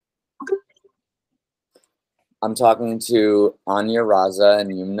I'm talking to Anya Raza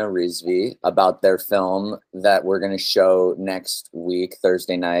and Yumna Rizvi about their film that we're going to show next week,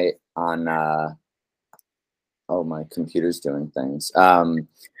 Thursday night on, oh, my computer's doing things. We're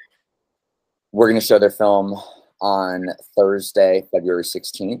going to show their film on Thursday, February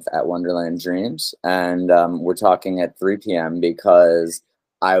 16th at Wonderland Dreams. And we're talking at 3 p.m. because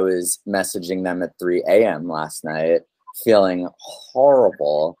I was messaging them at 3 a.m. last night, feeling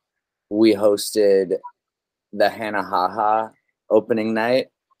horrible. We hosted the Hannah Haha opening night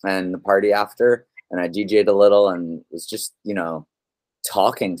and the party after, and I DJ'd a little and was just,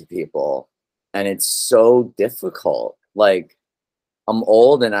 talking to people. And it's so difficult. Like, I'm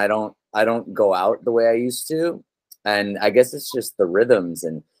old and I don't go out the way I used to. And I guess it's just the rhythms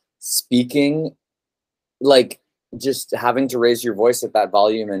and speaking, like just having to raise your voice at that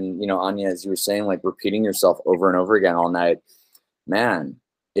volume. And, Anya, as you were saying, like repeating yourself over and over again all night, man,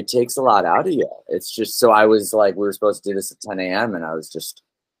 it takes a lot out of you. It's just, so I was like, we were supposed to do this at 10 a.m. and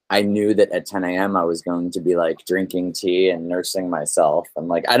I knew that at 10 a.m. I was going to be like drinking tea and nursing myself. And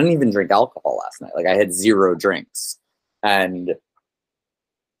like, I didn't even drink alcohol last night. Like I had 0 drinks. And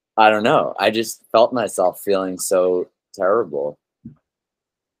I don't know. I just felt myself feeling so terrible.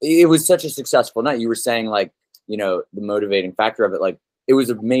 It was such a successful night. You were saying like, the motivating factor of it, like it was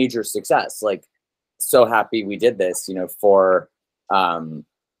a major success. Like so happy we did this,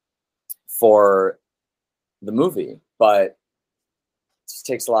 for the movie, but it just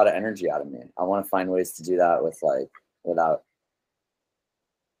takes a lot of energy out of me. I want to find ways to do that with like, without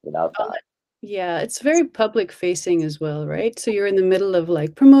that. Yeah, it's very public facing as well, right? So you're in the middle of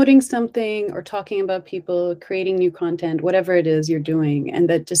like promoting something or talking about people, creating new content, whatever it is you're doing. And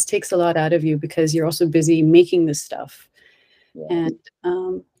that just takes a lot out of you because you're also busy making this stuff. Yeah. And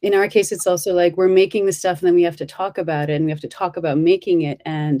in our case, it's also like we're making the stuff and then we have to talk about it and we have to talk about making it.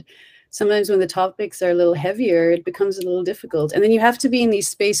 And sometimes when the topics are a little heavier, it becomes a little difficult. And then you have to be in these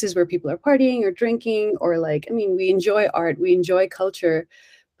spaces where people are partying or drinking or like, I mean, we enjoy art, we enjoy culture.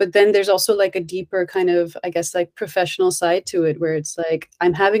 But then there's also like a deeper kind of, I guess, like professional side to it where it's like,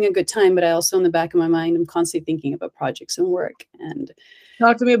 I'm having a good time, but I also in the back of my mind, I'm constantly thinking about projects and work. And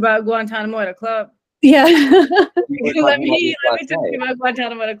talk to me about Guantanamo at a club. Yeah. let me talk to you about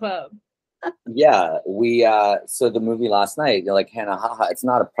Guantanamo at a club. Yeah, so the movie last night, like Hannah Haha, it's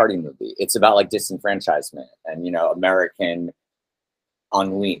not a party movie. It's about like disenfranchisement and, American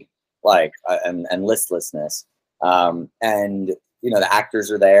ennui, like, and listlessness. And, the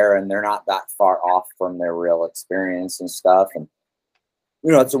actors are there and they're not that far off from their real experience and stuff. And,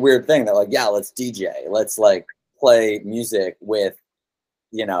 it's a weird thing that like, yeah, let's DJ, let's like play music with,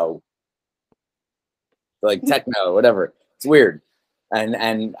 like techno, whatever. It's weird.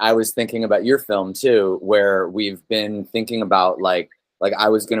 And I was thinking about your film too, where we've been thinking about like I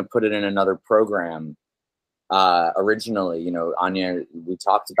was going to put it in another program originally, Anya, we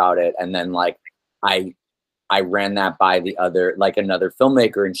talked about it. And then like, I ran that by another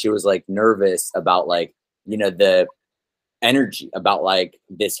filmmaker and she was like nervous about like, the energy about like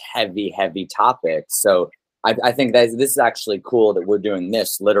this heavy topic. So I think that this is actually cool that we're doing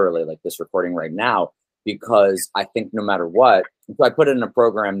this literally like this recording right now, because I think no matter what, so I put it in a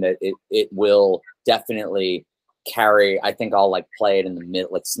program that it will definitely carry. I think I'll like play it in the mid,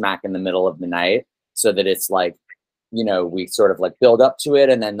 like smack in the middle of the night so that it's like, we sort of like build up to it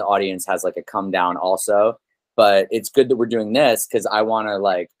and then the audience has like a come down also. But it's good that we're doing this because I want to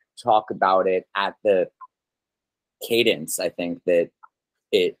like talk about it at the cadence I think that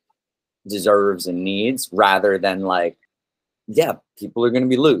it deserves and needs, rather than like, yeah, people are going to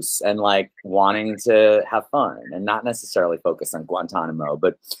be loose and like wanting to have fun and not necessarily focus on Guantanamo,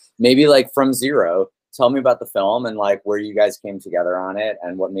 but maybe like from zero, tell me about the film and like where you guys came together on it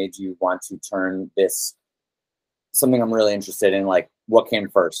and what made you want to turn this something I'm really interested in. Like what came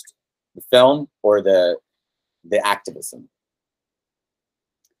first, the film or the activism?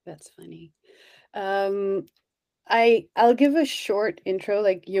 That's funny. I'll give a short intro.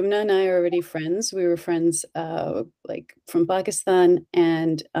 Like Yumna and I are already friends. We were friends like from Pakistan,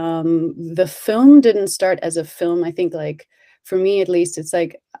 and the film didn't start as a film. I think like for me at least, it's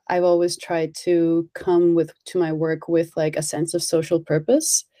like I've always tried to come to my work with like a sense of social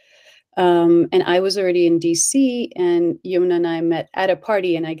purpose. And I was already in DC and Yumna and I met at a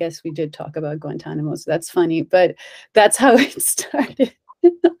party, and I guess we did talk about Guantanamo, so that's funny, but that's how it started.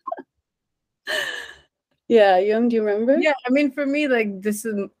 Yeah, Yum, do you remember? Yeah, I mean, for me, like this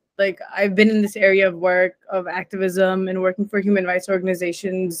is like I've been in this area of work, of activism and working for human rights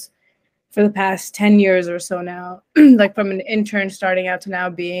organizations for the past 10 years or so now, like from an intern starting out to now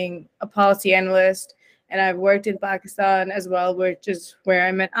being a policy analyst And I've worked in Pakistan as well, which is where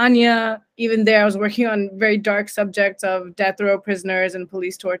I met Anya. Even there, I was working on very dark subjects of death row prisoners and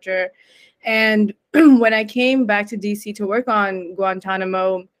police torture. And when I came back to DC to work on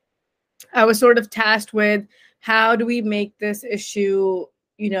Guantanamo, I was sort of tasked with how do we make this issue,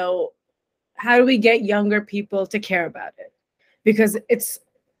 you know, how do we get younger people to care about it? Because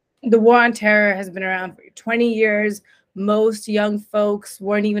the war on terror has been around for 20 years. Most young folks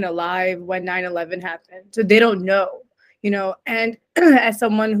weren't even alive when 9/11 happened. So they don't know, you know, and as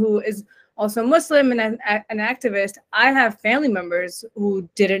someone who is also Muslim and an activist, I have family members who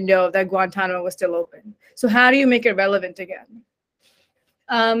didn't know that Guantanamo was still open. So how do you make it relevant again?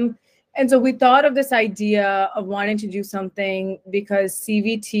 And so we thought of this idea of wanting to do something because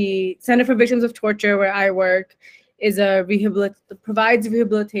CVT, Center for Victims of Torture, where I work, is provides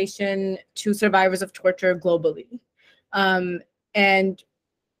rehabilitation to survivors of torture globally. And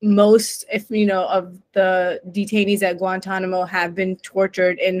most, if you know, of the detainees at Guantanamo have been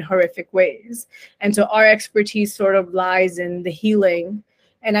tortured in horrific ways. And so our expertise sort of lies in the healing.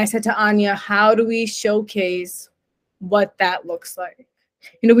 And I said to Anya, how do we showcase what that looks like?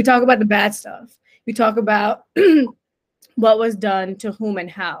 You know, we talk about the bad stuff. We talk about what was done to whom and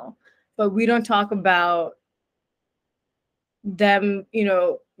how, but we don't talk about them, you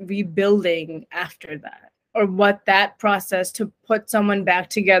know, rebuilding after that, or what that process to put someone back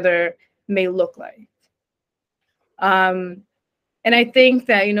together may look like. And I think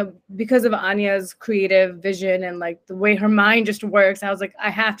that, you know, because of Anya's creative vision and like the way her mind just works, I was like,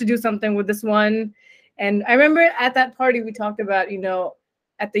 I have to do something with this one. And I remember at that party, we talked about, you know,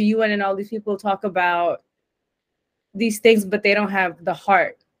 at the UN and all these people talk about these things, but they don't have the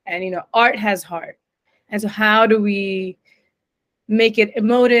heart. And, you know, art has heart. And so how do we make it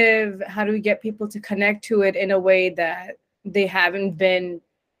emotive? How do we get people to connect to it in a way that they haven't been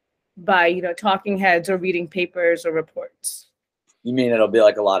by, you know, talking heads or reading papers or reports? You mean it'll be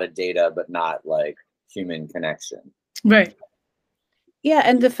like a lot of data, but not like human connection? Right. Yeah,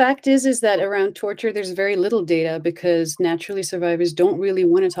 and the fact is that around torture, there's very little data because naturally survivors don't really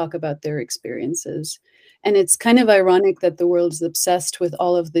want to talk about their experiences. And it's kind of ironic that the world is obsessed with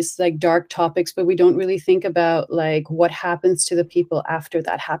all of this like dark topics, but we don't really think about like what happens to the people after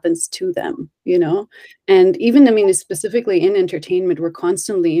that happens to them, you know? And even, I mean, specifically in entertainment, we're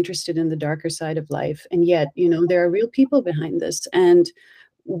constantly interested in the darker side of life. And yet, you know, there are real people behind this. And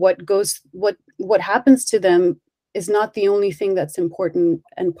what happens to them is not the only thing that's important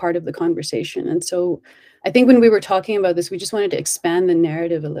and part of the conversation. And so I think when we were talking about this, we just wanted to expand the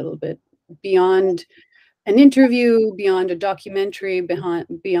narrative a little bit beyond an interview, beyond a documentary,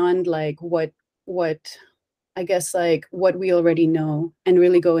 beyond like what I guess like what we already know, and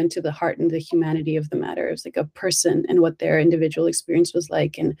really go into the heart and the humanity of the matter as like a person and what their individual experience was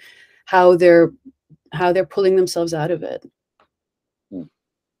like and how they're pulling themselves out of it.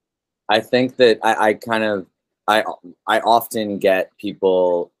 I think that I often get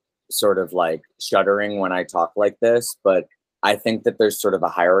people sort of like shuddering when I talk like this, but I think that there's sort of a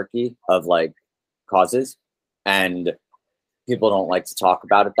hierarchy of like causes, and people don't like to talk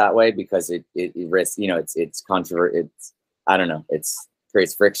about it that way because it risks, you know, it's controversial. I don't know, it's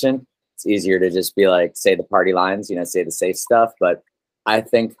creates friction. It's easier to just be like, say the party lines, you know, say the safe stuff. But I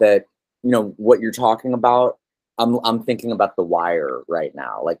think that, you know, what you're talking about, I'm thinking about The Wire right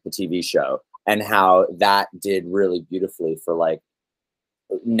now, like the TV show, and how that did really beautifully for like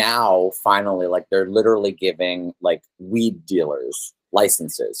now finally, like they're literally giving like weed dealers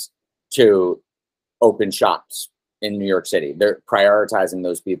licenses to open shops in New York City. They're prioritizing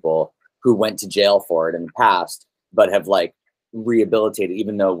those people who went to jail for it in the past, but have like rehabilitated,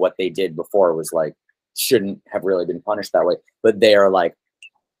 even though what they did before was like, shouldn't have really been punished that way. But they are like,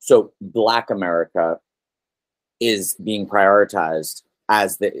 so Black America is being prioritized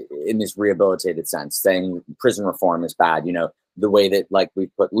as in this rehabilitated sense, saying prison reform is bad. You know, the way that like we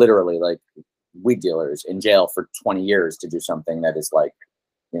put literally like weed dealers in jail for 20 years to do something that is like,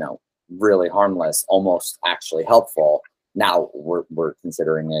 you know, really harmless, almost actually helpful. Now we're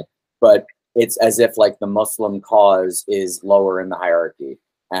considering it, but it's as if like the Muslim cause is lower in the hierarchy.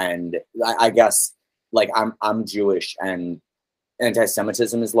 And I guess like I'm Jewish, and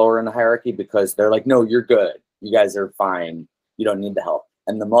anti-Semitism is lower in the hierarchy because they're like, no, you're good. You guys are fine. You don't need the help.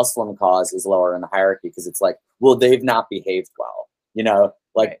 And the Muslim cause is lower in the hierarchy because it's like, well, they've not behaved well. You know,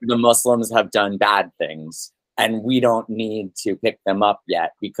 like right. The Muslims have done bad things and we don't need to pick them up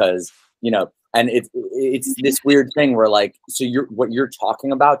yet because, you know, and it's this weird thing where like, so what you're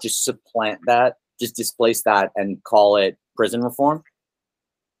talking about, just supplant that, just displace that and call it prison reform.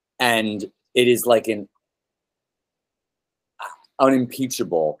 And it is like an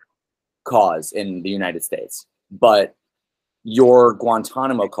unimpeachable cause in the United States, but your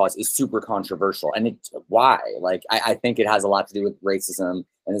Guantanamo cause is super controversial. And why? Like, I think it has a lot to do with racism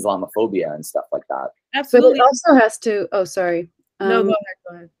and Islamophobia and stuff like that. Absolutely. But it also has to, oh, sorry. No, go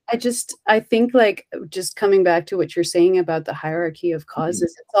ahead. I think, like, just coming back to what you're saying about the hierarchy of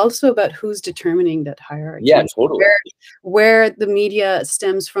causes, it's also about who's determining that hierarchy. Yeah, totally. Where the media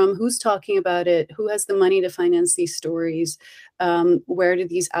stems from, who's talking about it, who has the money to finance these stories, where do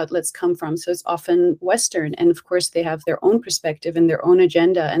these outlets come from? So it's often Western, and of course they have their own perspective and their own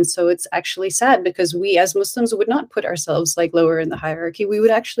agenda. And so it's actually sad, because we as Muslims would not put ourselves like lower in the hierarchy. We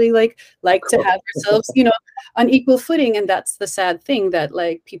would actually like to have ourselves, you know, on equal footing. And that's the sad thing, that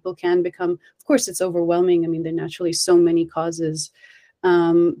like people can become, of course it's overwhelming. I mean, there are naturally so many causes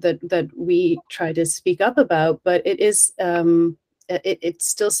that we try to speak up about, but it is it's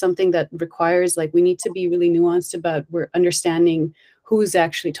still something that requires, like, we need to be really nuanced about, we're understanding who's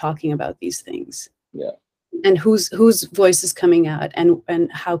actually talking about these things, and whose voice is coming out, and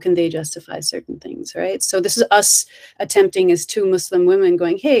how can they justify certain things, right? So this is us attempting, as two Muslim women,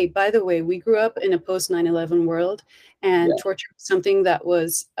 going, hey, by the way, we grew up in a post 9/11 world, and torture was something that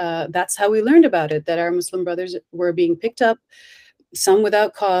was that's how we learned about it, that our Muslim brothers were being picked up, some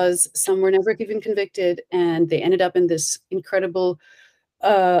without cause, some were never even convicted, and they ended up in this incredible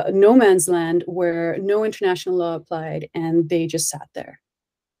no man's land where no international law applied, and they just sat there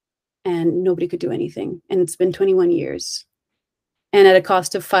and nobody could do anything. And it's been 21 years. And at a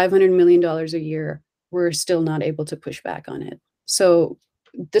cost of $500 million a year, we're still not able to push back on it. So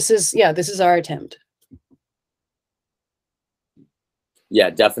this is our attempt.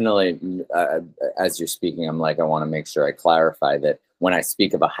 Yeah, definitely. As you're speaking, I'm like, I want to make sure I clarify that when I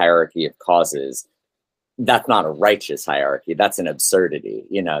speak of a hierarchy of causes, that's not a righteous hierarchy. That's an absurdity,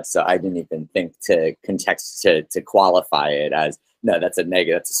 you know? So I didn't even think to to qualify it as, no, that's a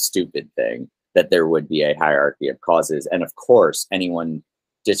negative, that's a stupid thing, that there would be a hierarchy of causes. And of course, anyone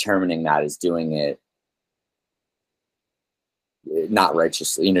determining that is doing it not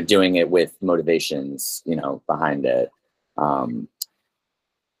righteously, you know, doing it with motivations, you know, behind it.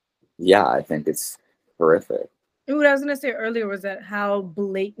 Yeah, I think it's horrific. What I was going to say earlier was that how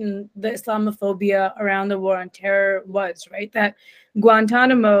blatant the Islamophobia around the war on terror was, right? That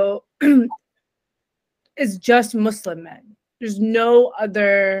Guantanamo is just Muslim men. There's no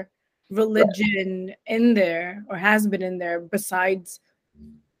other religion in there, or has been in there, besides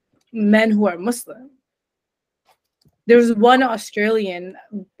men who are Muslim. There's one Australian,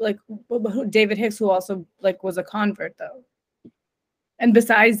 like David Hicks, who also like was a convert though. And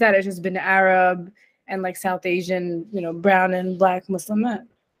besides that, it's just been Arab and like South Asian, you know, brown and black Muslim men.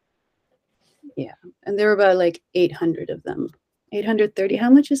 Yeah. And there were about like 800 of them. 830.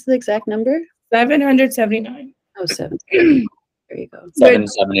 How much is the exact number? 779. Oh, 7. There you go.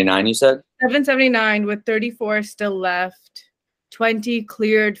 779, you said? 779, with 34 still left, 20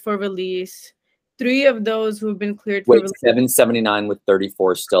 cleared for release. 3 of those who have been cleared for release. 779 with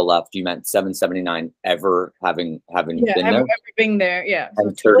 34 still left. You meant 779 ever having been there? Ever been there, yeah.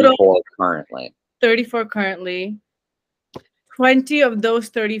 And so 34 currently. 34 currently. 20 of those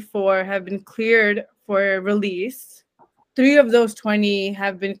 34 have been cleared for release. 3 of those 20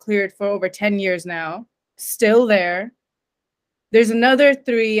 have been cleared for over 10 years now. Still there. There's another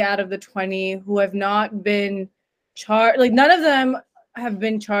 3 out of the 20 who have not been charged. Like, none of them have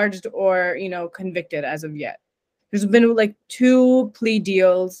been charged or, you know, convicted as of yet. There's been like 2 plea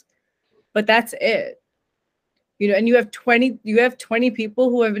deals, but that's it. You know, and you have 20 people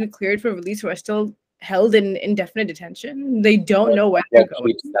who have been cleared for release who are still held in indefinite detention. They don't know what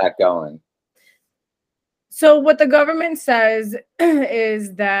keeps that going. So what the government says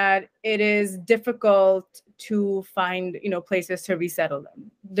is that it is difficult to find, you know, places to resettle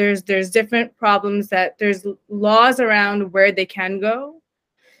them. There's different problems, that there's laws around where they can go.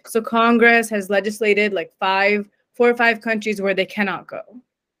 So Congress has legislated like 4 or 5 countries where they cannot go.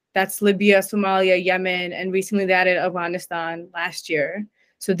 That's Libya, Somalia, Yemen, and recently they added Afghanistan last year.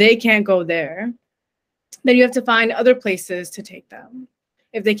 So they can't go there. Then you have to find other places to take them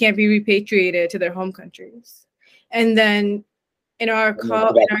if they can't be repatriated to their home countries. And then in our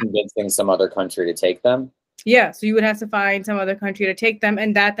convincing some other country to take them. Yeah, so you would have to find some other country to take them,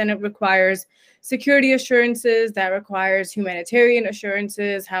 and then it requires security assurances, that requires humanitarian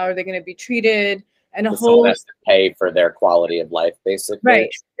assurances, how are they going to be treated, and a whole has to pay for their quality of life, basically. Right.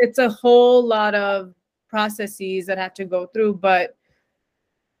 It's a whole lot of processes that have to go through, but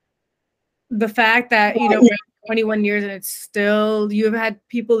the fact that, you know, we're 21 years and it's still, you've had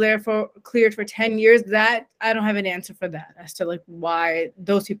people there cleared for 10 years, that I don't have an answer for that as to like why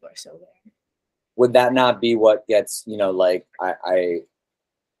those people are still there. Would that not be what gets, you know, like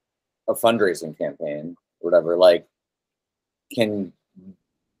a fundraising campaign, whatever, like, can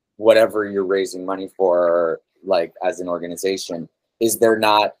whatever you're raising money for, like as an organization, is there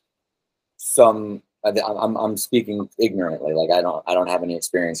not some? I'm speaking ignorantly, like I don't have any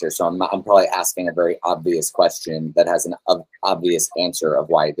experience here, so I'm probably asking a very obvious question that has an obvious answer of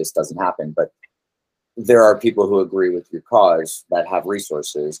why this doesn't happen. But there are people who agree with your cause that have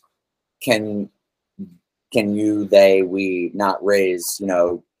resources. Can we not raise, you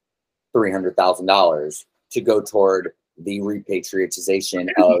know, $300,000 to go toward the repatriatization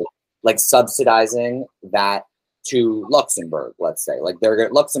of, like, subsidizing that to Luxembourg, let's say, like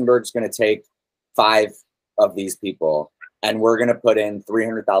Luxembourg's going to take 5 of these people and we're going to put in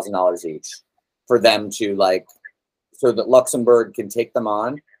 $300,000 each for them to, like, so that Luxembourg can take them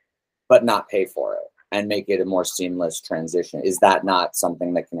on, but not pay for it and make it a more seamless transition. Is that not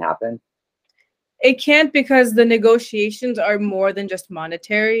something that can happen? It can't, because the negotiations are more than just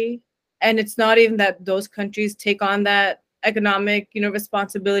monetary. And it's not even that those countries take on that economic, you know,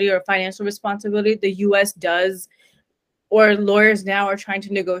 responsibility or financial responsibility. The US does, or lawyers now are trying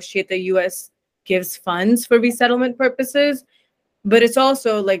to negotiate. The US gives funds for resettlement purposes. But it's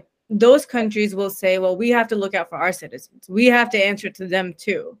also like those countries will say, well, we have to look out for our citizens. We have to answer to them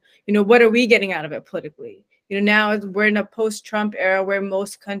too. You know, what are we getting out of it politically? You know, now we're in a post-Trump era where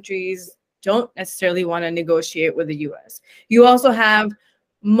most countries don't necessarily want to negotiate with the US. You also have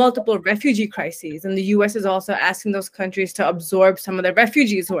multiple refugee crises, and the US is also asking those countries to absorb some of the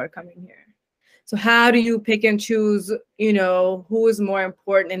refugees who are coming here. So how do you pick and choose, you know, who is more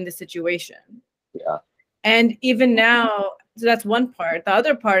important in the situation? Yeah. And even now, so that's one part. The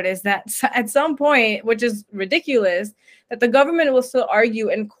other part is that at some point, which is ridiculous, that the government will still argue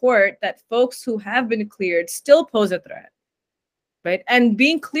in court that folks who have been cleared still pose a threat, right? And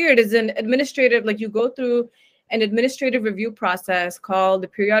being cleared is an administrative, like you go through an administrative review process called the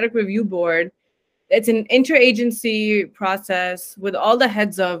Periodic Review Board. It's an interagency process with all the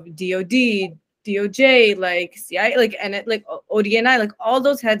heads of DOD, DOJ, like CIA, like, and it, like ODNI, like all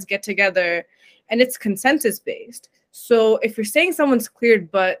those heads get together, and it's consensus based. So if you're saying someone's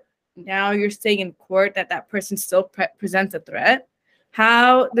cleared, but now you're saying in court that that person still presents a threat,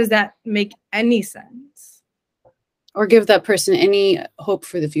 how does that make any sense? Or give that person any hope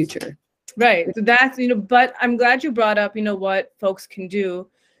for the future. Right. So that's, you know, but I'm glad you brought up, you know, what folks can do.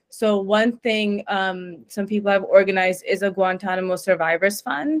 So one thing some people have organized is a Guantanamo Survivors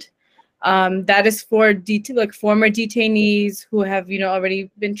Fund. That is for like former detainees who have, you know,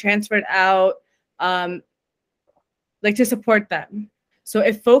 already been transferred out, like to support them. So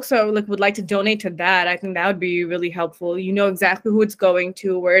if folks are like would like to donate to that, I think that would be really helpful. You know exactly who it's going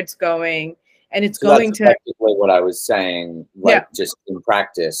to, where it's going, and it's going that's to effectively what I was saying, like, just in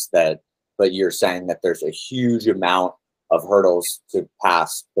practice, that, but you're saying that there's a huge amount of hurdles to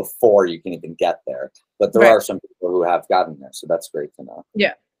pass before you can even get there. But there are some people who have gotten there, so that's great to know.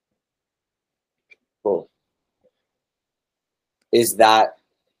 Yeah. Cool. Is that,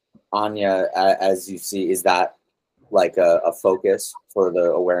 Anya, as you see, is that like a focus for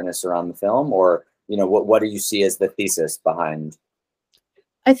the awareness around the film, or, you know, what do you see as the thesis behind?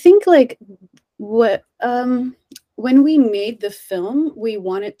 I think, like, what when we made the film, we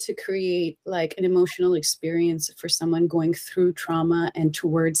wanted to create like an emotional experience for someone going through trauma and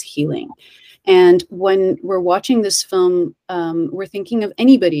towards healing. And when we're watching this film, we're thinking of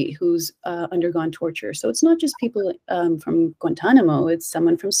anybody who's undergone torture. So it's not just people from Guantanamo, it's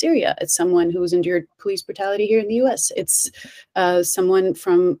someone from Syria, it's someone who's endured police brutality here in the US, it's someone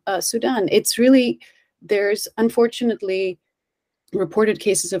from Sudan. It's really, there's unfortunately reported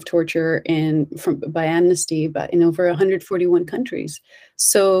cases of torture by Amnesty, but in over 141 countries.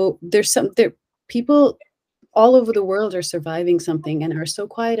 So there's people all over the world are surviving something and are so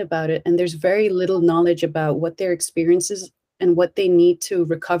quiet about it. And there's very little knowledge about what their experiences and what they need to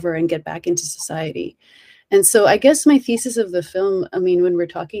recover and get back into society. And so I guess my thesis of the film, I mean, when we're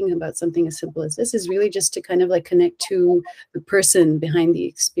talking about something as simple as this, is really just to kind of like connect to the person behind the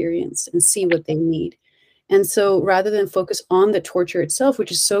experience and see what they need. And so rather than focus on the torture itself, which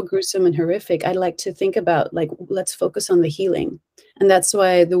is so gruesome and horrific, I'd like to think about, like, let's focus on the healing. And that's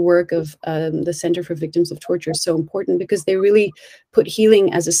why the work of the Center for Victims of Torture is so important, because they really put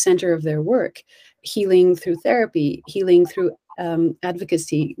healing as a center of their work. Healing through therapy, healing through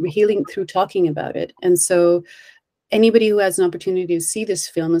advocacy, healing through talking about it. And so anybody who has an opportunity to see this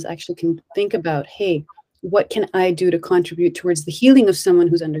film actually can think about, hey, what can I do to contribute towards the healing of someone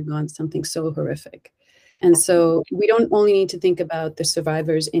who's undergone something so horrific? And so we don't only need to think about the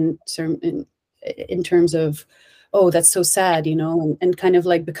survivors in terms of, oh, that's so sad, you know, and kind of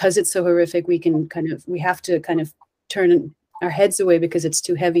like, because it's so horrific, we have to kind of turn our heads away because it's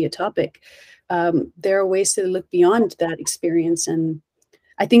too heavy a topic. There are ways to look beyond that experience, and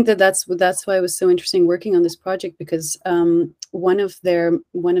I think that's why it was so interesting working on this project, because one of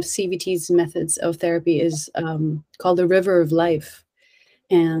CVT's methods of therapy is called the River of Life.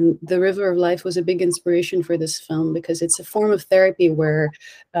 And the River of Life was a big inspiration for this film because it's a form of therapy where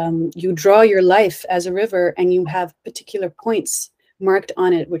you draw your life as a river and you have particular points marked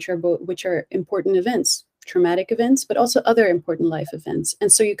on it, which are important events, traumatic events, but also other important life events. And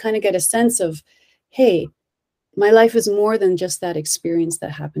so you kind of get a sense of, hey, my life is more than just that experience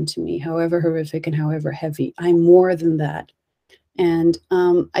that happened to me, however horrific and however heavy. I'm more than that. And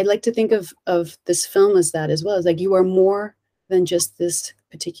I'd like to think of this film as that as well. As like, you are more than just this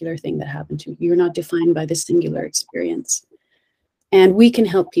particular thing that happened to you. You're not defined by this singular experience. And we can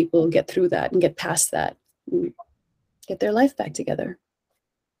help people get through that and get past that, and get their life back together.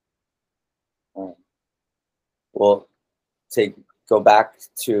 Well, go back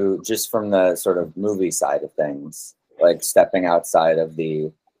to just from the sort of movie side of things, like stepping outside of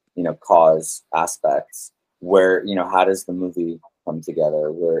the, cause aspects, where, how does the movie come together?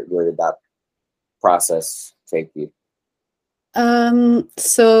 Where did that process take you?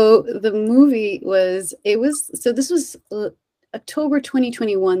 So the movie this was October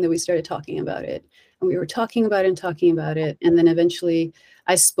 2021 that we started talking about it, and we were talking about it, and then eventually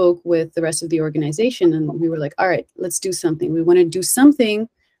I spoke with the rest of the organization, and we were like, all right, let's do something. We want to do something,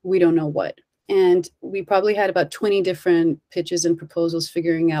 we don't know what. And we probably had about 20 different pitches and proposals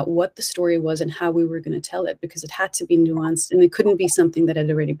figuring out what the story was and how we were going to tell it, because it had to be nuanced and it couldn't be something that had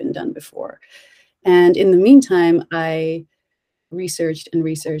already been done before. And in the meantime, I researched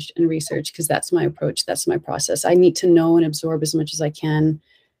because that's my approach, that's my process. I need to know and absorb as much as I can.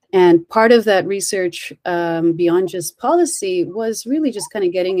 And part of that research, beyond just policy, was really just kind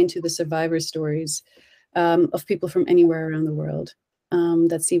of getting into the survivor stories of people from anywhere around the world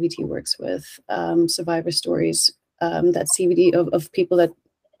that CVT works with, survivor stories that CVT of people that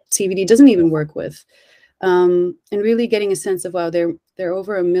CVT doesn't even work with, and really getting a sense of, wow, there are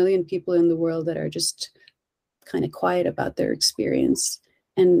over 1 million people in the world that are just kind of quiet about their experience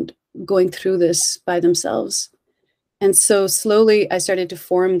and going through this by themselves. And so slowly I started to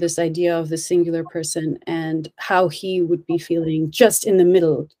form this idea of the singular person and how he would be feeling just in the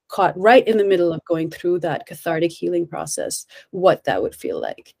middle, caught right in the middle of going through that cathartic healing process, what that would feel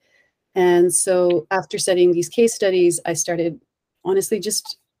like. And so after studying these case studies, I started honestly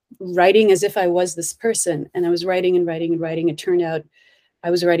just writing as if I was this person. And I was writing and writing and writing. It turned out I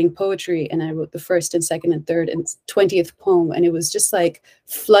was writing poetry, and I wrote the first and second and third and 20th poem. And it was just like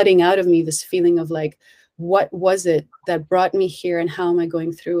flooding out of me, this feeling of like, what was it that brought me here and how am I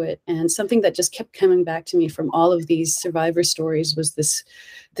going through it? And something that just kept coming back to me from all of these survivor stories was this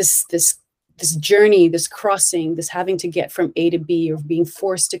journey, this crossing, this having to get from A to B, or being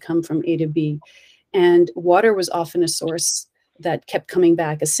forced to come from A to B. And water was often a source that kept coming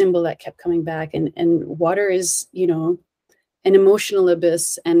back, a symbol that kept coming back. And water is, an emotional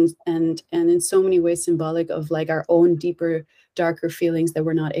abyss, and in so many ways symbolic of like our own deeper, darker feelings that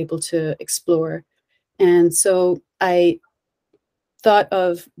we're not able to explore. And so I thought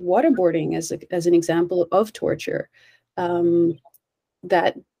of waterboarding as an example of torture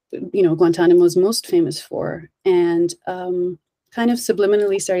that Guantanamo is most famous for, and kind of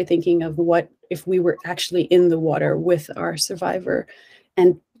subliminally started thinking of what if we were actually in the water with our survivor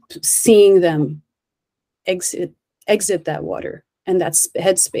and seeing them exit that water and that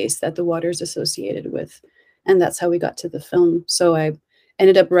headspace that the water is associated with. And that's how we got to the film. So I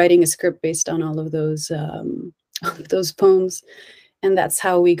ended up writing a script based on all of those poems. And that's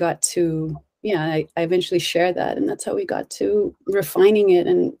how we got to, I eventually shared that. And that's how we got to refining it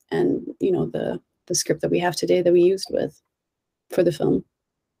and the script that we have today that we used for the film.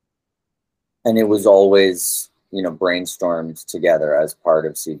 And it was always, brainstormed together as part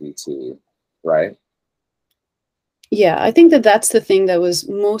of CVT, right? Yeah, I think that's the thing that was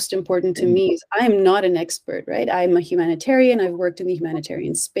most important to me. Is I am not an expert, right? I'm a humanitarian. I've worked in the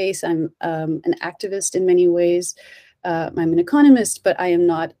humanitarian space. I'm an activist in many ways. I'm an economist, but I am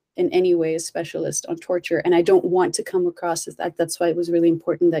not in any way a specialist on torture. And I don't want to come across as that. That's why it was really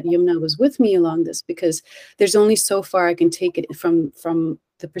important that Yumna was with me along this, because there's only so far I can take it from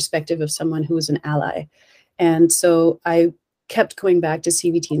the perspective of someone who is an ally. And so I kept going back to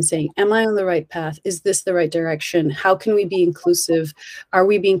CVT and saying, am I on the right path? Is this the right direction? How can we be inclusive? Are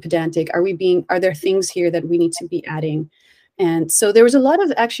we being pedantic? Are there things here that we need to be adding? And so there was a lot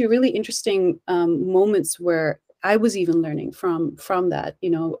of actually really interesting moments where I was even learning from that.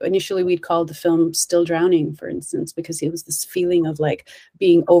 Initially we'd called the film Still Drowning, for instance, because it was this feeling of like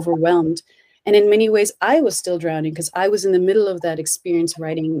being overwhelmed. And in many ways, I was still drowning because I was in the middle of that experience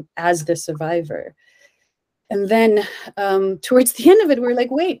writing as the survivor. And then towards the end of it, we're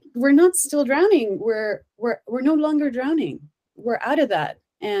like, wait, we're not still drowning. We're no longer drowning. We're out of that,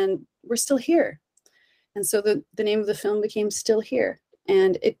 and we're still here. And so the name of the film became Still Here.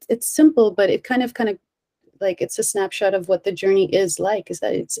 And it's simple, but it kind of like, it's a snapshot of what the journey is like, is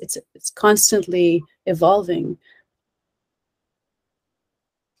that it's constantly evolving.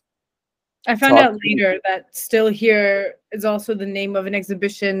 I found out later that Still Here is also the name of an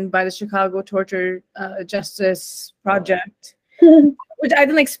exhibition by the Chicago Torture Justice Project, which I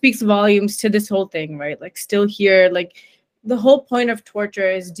think like speaks volumes to this whole thing, right? Like Still Here, like the whole point of torture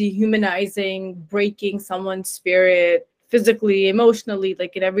is dehumanizing, breaking someone's spirit physically, emotionally,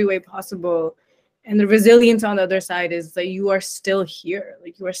 like in every way possible. And the resilience on the other side is that you are still here.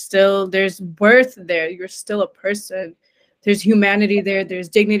 Like you are still, there's worth there. You're still a person. There's humanity there. There's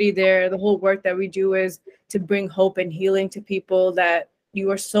dignity there. The whole work that we do is to bring hope and healing to people, that you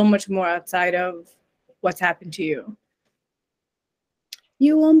are so much more outside of what's happened to you.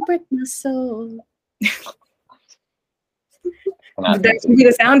 You won't break my soul. That should be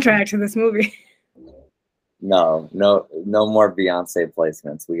the soundtrack to this movie. No more Beyonce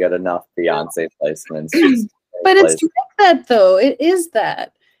placements. We got enough Beyonce placements. But it's like that, though. It is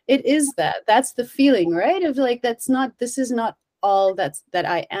that. It is that. That's the feeling, right? Of like, this is not all that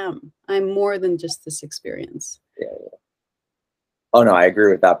I am. I'm more than just this experience. Yeah. Oh no, I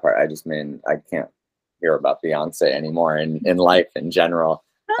agree with that part. I just mean I can't hear about Beyonce anymore in life in general.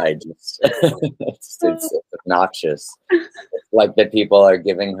 I just it's obnoxious. Like that people are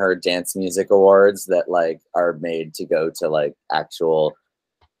giving her dance music awards that like are made to go to like actual,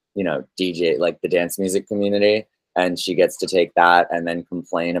 DJ, like the dance music community, and she gets to take that and then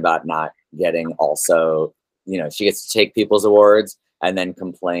complain about not getting also, she gets to take people's awards and then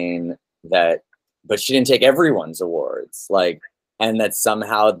complain that, but she didn't take everyone's awards, like, and that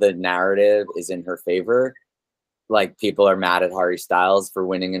somehow the narrative is in her favor. Like people are mad at Harry Styles for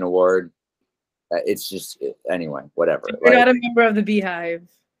winning an award. It's just, anyway, whatever. You're not a member of the Beehive,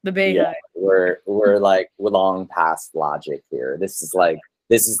 the Bayhive. Yeah, we're like long past logic here. This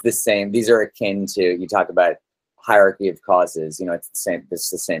is the same. These are akin to, you talk about hierarchy of causes. It's the same. It's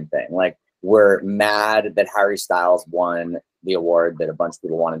the same thing. Like we're mad that Harry Styles won the award that a bunch of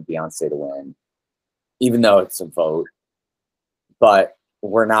people wanted Beyonce to win, even though it's a vote. But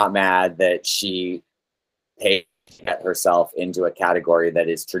we're not mad that she paid to get herself into a category that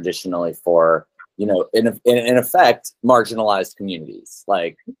is traditionally for, in effect, marginalized communities.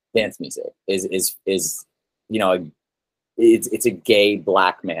 Like dance music is it's a gay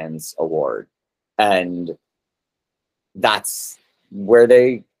Black man's award, and that's where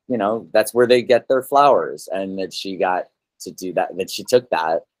they get their flowers, and that she got to do that she took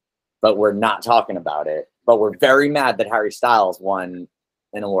that, but we're not talking about it. But we're very mad that Harry Styles won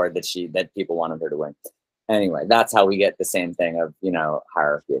an award that people wanted her to win. Anyway, that's how we get the same thing of,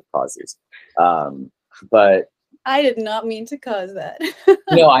 hierarchy of causes. But I did not mean to cause that.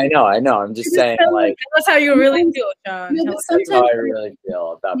 No, I know. I'm just saying, like, tell us how you really feel, John. No, that's how I really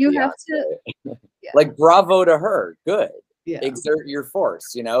feel about you Beyonce. have to, like, bravo to her. Good. Yeah. Exert your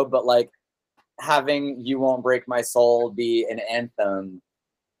force, but like having You Won't Break My Soul be an anthem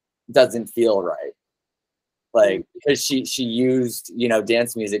doesn't feel right. Like, because she used,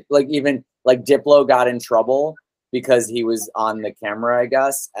 dance music, like even like Diplo got in trouble because he was on the camera, I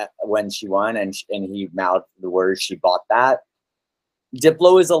guess, when she won, and he mouthed the words, "She bought that."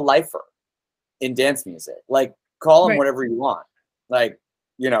 Diplo is a lifer in dance music. Like, call him whatever you want. Like,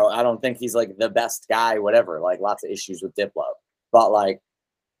 I don't think he's like the best guy, whatever. Like, lots of issues with Diplo, but like,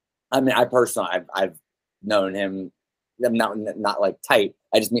 I mean, I personally, I've known him. I'm not like tight.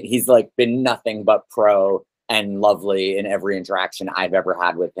 I just mean he's like been nothing but pro and lovely in every interaction I've ever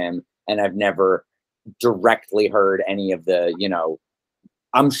had with him, and I've never directly heard any of the,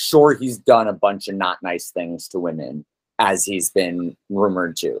 I'm sure he's done a bunch of not nice things to women, as he's been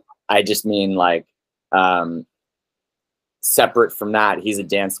rumored to. I just mean like, separate from that, he's a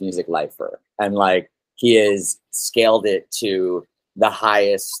dance music lifer, and like he has scaled it to the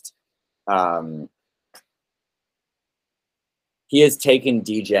highest. He has taken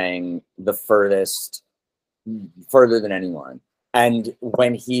DJing the further than anyone. And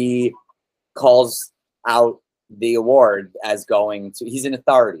when he calls out the award as going to, he's an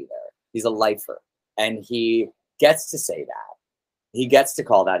authority there. He's a lifer, and he gets to say that. He gets to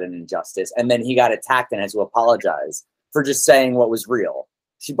call that an injustice. And then he got attacked and had to apologize for just saying what was real.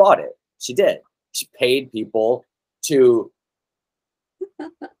 She bought it. She did. She paid people to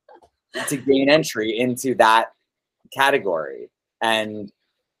gain entry into that category. And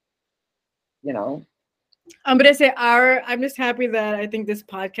you know. I'm gonna say I'm just happy that I think this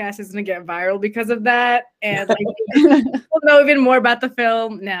podcast is gonna get viral because of that, and like we'll know even more about the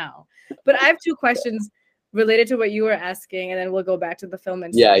film now. But I have two questions related to what you were asking, and then we'll go back to the film.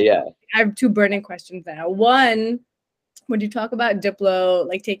 And Yeah, stuff. yeah. I have two burning questions now. One, when you talk about Diplo,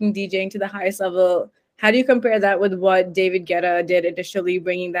 like taking DJing to the highest level, how do you compare that with what David Guetta did initially,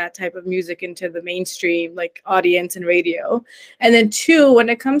 bringing that type of music into the mainstream, like audience and radio? And then two, when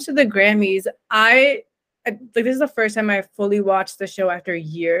it comes to the Grammys, like this is the first time I fully watched the show after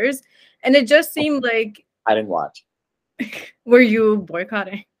years, and it just seemed like I didn't watch. were you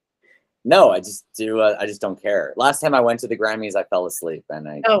boycotting? No, I just don't care. Last time I went to the Grammys, I fell asleep,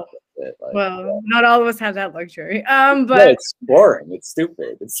 and Well, not all of us have that luxury. But no, it's boring. It's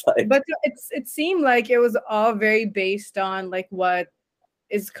stupid. It's like, but it seemed like it was all very based on like what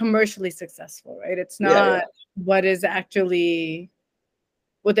is commercially successful, right? It's not what is actually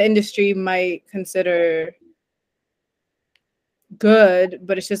what the industry might consider good,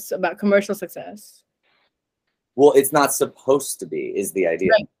 but it's just about commercial success. Well, it's not supposed to be, is the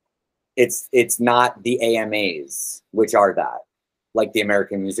idea. Right. It's not the AMAs, which are that, like the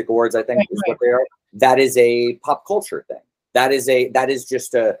American Music Awards, I think is what they are. That is a pop culture thing. That is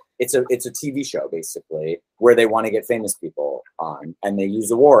just it's a TV show basically where they want to get famous people on, and they use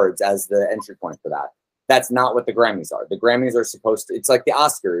awards as the entry point for that. That's not what the Grammys are. The Grammys are supposed to, it's like the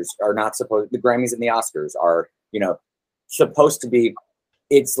Oscars are not supposed, the Grammys and the Oscars are, supposed to be,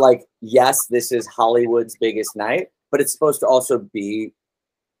 it's like, yes, this is Hollywood's biggest night, but it's supposed to also be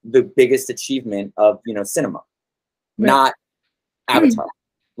the biggest achievement of, cinema, not Avatar.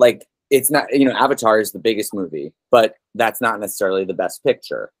 Like, it's not, Avatar is the biggest movie, but that's not necessarily the best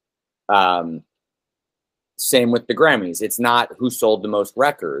picture. Same with the Grammys. It's not who sold the most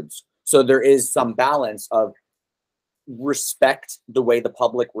records. So there is some balance of respect the way the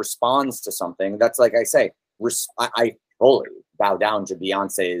public responds to something. That's like I say, I fully bow down to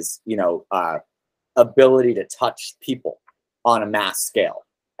Beyonce's, ability to touch people on a mass scale,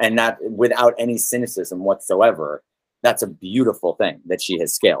 and that without any cynicism whatsoever. That's a beautiful thing that she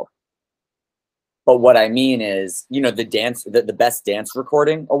has scaled. But what I mean is, the best dance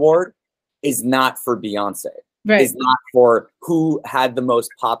recording award is not for Beyonce. Right. Is not for who had the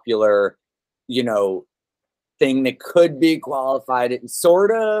most popular, thing that could be qualified,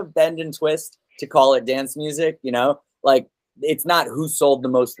 sort of bend and twist to call it dance music, like it's not who sold the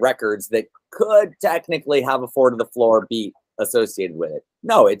most records that could technically have a 4 to the floor beat associated with it.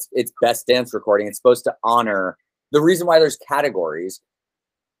 No, it's best dance recording. It's supposed to honor, the reason why there's categories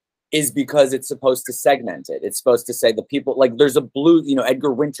is because it's supposed to segment it. It's supposed to say the people, like there's a blues,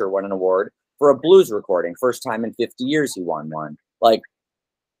 Edgar Winter won an award for a blues recording. First time in 50 years he won one. Like,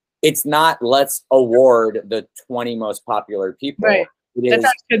 it's not let's award the 20 most popular people. Right.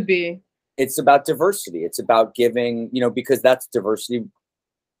 That should be. It's about diversity. It's about giving, because that's diversity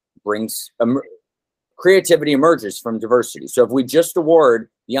brings creativity emerges from diversity. So if we just award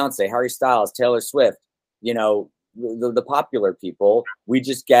Beyonce, Harry Styles, Taylor Swift, the popular people, we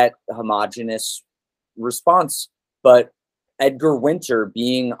just get a homogenous response. But Edgar Winter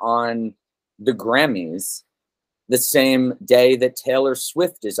being on the Grammys the same day that Taylor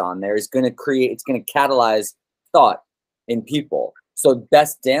Swift is on there is going to it's going to catalyze thought in people. So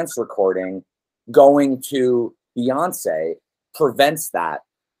best dance recording going to Beyonce prevents that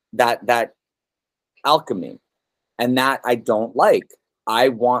alchemy. And that I don't like. I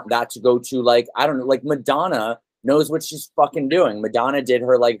want that to go to like, I don't know, like Madonna knows what she's fucking doing. Madonna did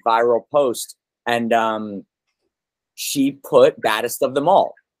her like viral post, and she put Baddest of Them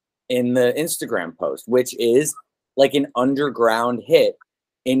All in the Instagram post, which is like an underground hit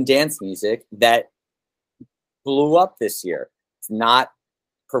in dance music that blew up this year. It's not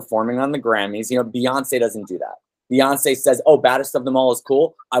performing on the Grammys. Beyonce doesn't do that. Beyonce says, oh, Baddest of Them All is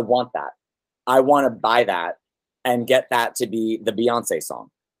cool. I want that. I want to buy that and get that to be the Beyonce song.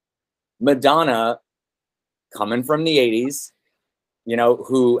 Madonna, coming from the 80s,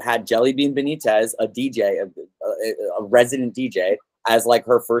 who had Jelly Bean Benitez, a DJ, a resident DJ, as like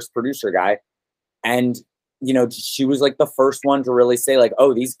her first producer guy. And, she was like the first one to really say like,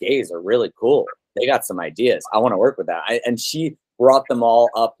 oh, these gays are really cool. They got some ideas. I want to work with that. And she brought them all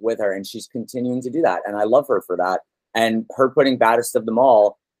up with her, and she's continuing to do that. And I love her for that. And her putting Baddest of Them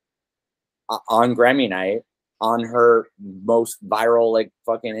All on Grammy night on her most viral, like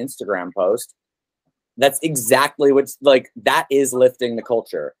fucking Instagram post. That's exactly what's like, that is lifting the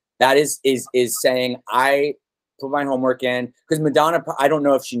culture. That is saying, I put my homework in, because Madonna, I don't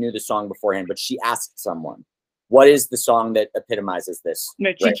know if she knew the song beforehand, but she asked someone, what is the song that epitomizes this?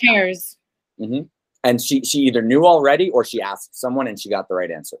 No, she cares. Mm-hmm. And she either knew already or she asked someone and she got the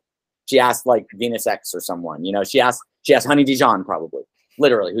right answer. She asked like Venus X or someone, you know, she asked Honey Dijon probably,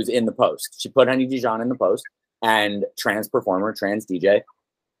 literally, who's in the post. She put Honey Dijon in the post, and trans performer, trans DJ.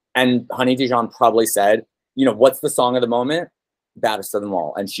 And Honey Dijon probably said, you know, what's the song of the moment? Baddest of Them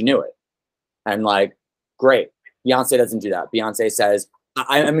All. And she knew it. And like, great. Beyonce doesn't do that. Beyonce says,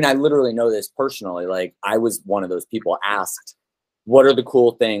 I mean, I literally know this personally. Like, I was one of those people asked, what are the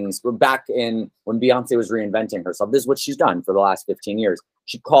cool things? We're back in when Beyonce was reinventing herself. This is what she's done for the last 15 years.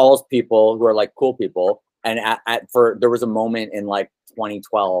 She calls people who are like cool people. And there was a moment in like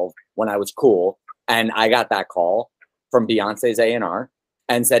 2012 when I was cool. And I got that call from Beyonce's A&R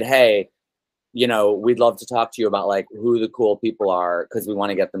and said, hey, you know, we'd love to talk to you about like who the cool people are because we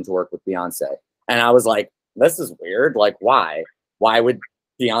want to get them to work with Beyonce. And I was like, this is weird. Like, why? Why would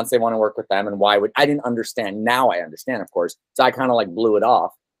Beyonce want to work with them? And why would I didn't understand. Now I understand, of course. So I kind of like blew it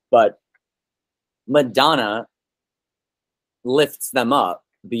off. But Madonna lifts them up.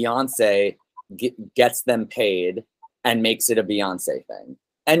 Beyonce gets them paid and makes it a Beyonce thing.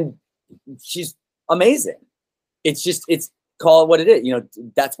 And she's amazing. It's call it what it is. You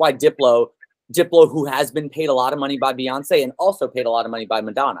know, that's why Diplo, who has been paid a lot of money by Beyonce and also paid a lot of money by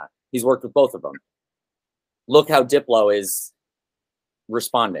Madonna. He's worked with both of them. Look how Diplo is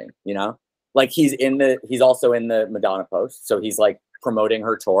responding, you know? Like he's also in the Madonna post. So he's like promoting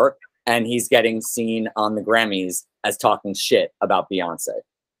her tour and he's getting seen on the Grammys as talking shit about Beyonce.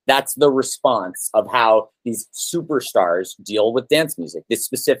 That's the response of how these superstars deal with dance music. This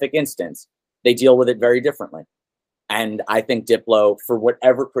specific instance, they deal with it very differently. And I think Diplo, for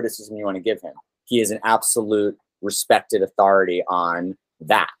whatever criticism you want to give him, he is an absolute respected authority on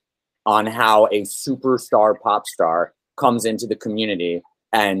that, on how a superstar pop star comes into the community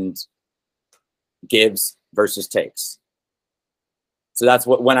and gives versus takes. So that's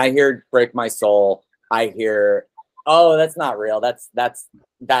what, when I hear Break My Soul, I hear, oh, that's not real. That's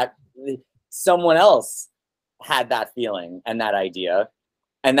that someone else had that feeling and that idea,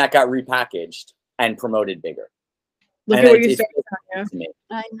 and that got repackaged and promoted bigger. Look and at where you started, Tanya.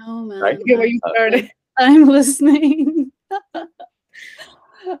 I know, man. Right? Look at where you started. I'm listening.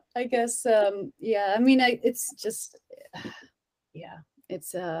 I guess, yeah, I mean, it's just, yeah,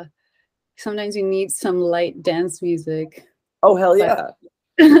 it's, sometimes you need some light dance music. Oh, hell yeah.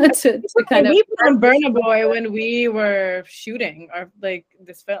 to kind of. We put on Burna Boy when we were shooting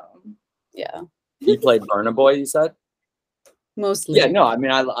this film. Yeah. You played Burna Boy, you said? Mostly. Yeah, no, I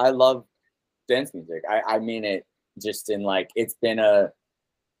mean, I love dance music. I mean it just in like, it's been a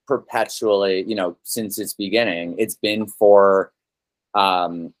perpetually, you know, since its beginning, it's been for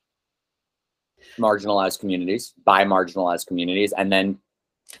marginalized communities, by marginalized communities, and then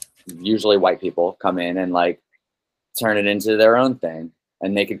usually white people come in and like turn it into their own thing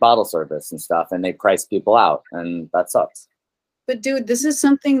and make it bottle service and stuff, and they price people out, and that sucks. But dude, this is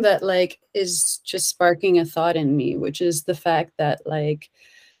something that like is just sparking a thought in me, which is the fact that like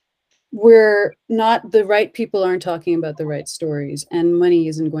the right people aren't talking about the right stories, and money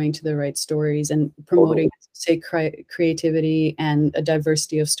isn't going to the right stories and promoting, say, creativity and a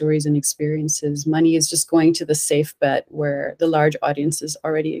diversity of stories and experiences. Money is just going to the safe bet where the large audiences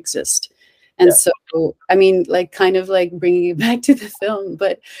already exist. And yeah. So, I mean, like kind of like bringing it back to the film,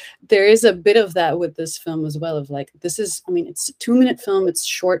 but there is a bit of that with this film as well, of like, this is, I mean, it's a 2-minute film. It's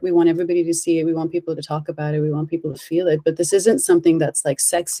short. We want everybody to see it. We want people to talk about it. We want people to feel it, but this isn't something that's like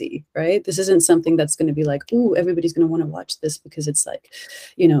sexy, right? This isn't something that's going to be like, ooh, everybody's going to want to watch this because it's like,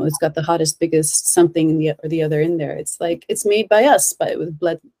 you know, it's got the hottest, biggest something or the other in there. It's like, it's made by us, with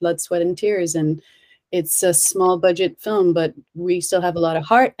blood, sweat, and tears. And it's a small budget film, but we still have a lot of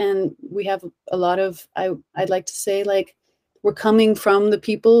heart, and we have a lot of, I'd like to say, like, we're coming from the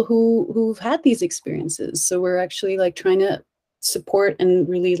people who've had these experiences. So we're actually like trying to support and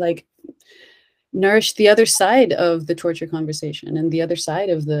really like nourish the other side of the torture conversation and the other side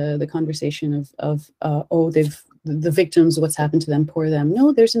of the conversation of the victims, what's happened to them, poor them.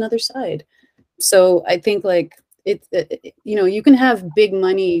 No, there's another side. So I think like, you know, you can have big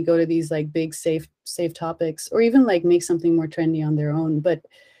money go to these like big safe topics, or even like make something more trendy on their own, but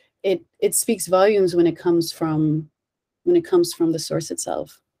it speaks volumes when it comes from the source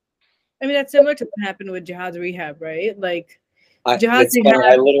itself. I mean, that's similar to what happened with Jihad Rehab, right? Like Jihad Rehab,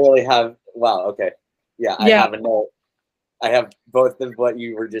 I literally have, wow, okay, yeah, I have a note. I have both of what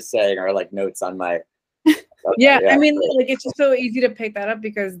you were just saying are like notes on my. Okay, yeah, I mean, like it's just so easy to pick that up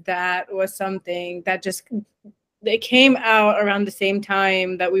because that was something that just, it came out around the same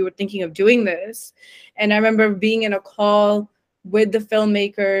time that we were thinking of doing this. And I remember being in a call with the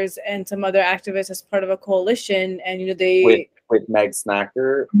filmmakers and some other activists as part of a coalition, and you know, they with Meg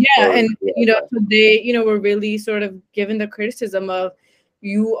Smacker. Yeah, and you know, so they, you know, were really sort of given the criticism of,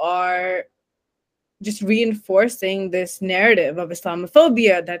 you are just reinforcing this narrative of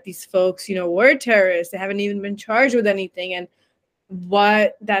Islamophobia, that these folks, you know, were terrorists, they haven't even been charged with anything, and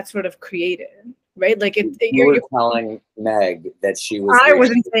what that sort of created, right? Like you were telling Meg that she was. I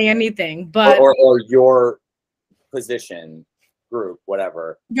wasn't saying anything, but or your position group,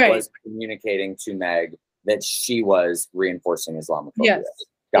 whatever, right, was communicating to Meg that she was reinforcing Islamophobia. Yes.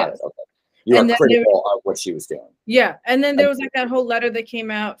 Got Yes. it. Okay. You And are then critical of what she was doing. Yeah, and then there was like that whole letter that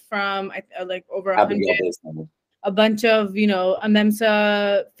came out from like over 100, a bunch of, you know,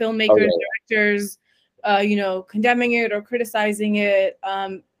 AMEMSA filmmakers, directors, you know, condemning it or criticizing it,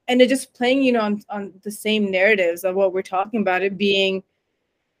 and it just playing, you know, on the same narratives of what we're talking about, it being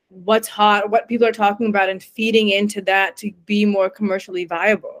what's hot, what people are talking about, and feeding into that to be more commercially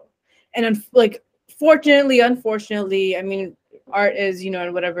viable. And like, fortunately, unfortunately, I mean, art is, you know,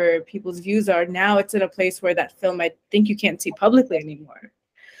 and whatever people's views are, now it's in a place where that film, I think, you can't see publicly anymore.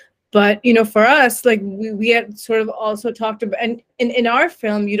 But, you know, for us, like we had sort of also talked about, and in our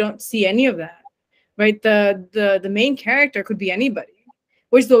film, you don't see any of that, right? The main character could be anybody,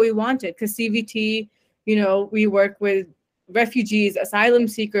 which is what we wanted, because CVT, you know, we work with refugees, asylum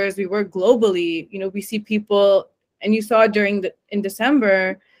seekers, we work globally, you know, we see people, and you saw in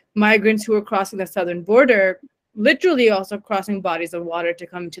December, migrants who were crossing the southern border, literally also crossing bodies of water to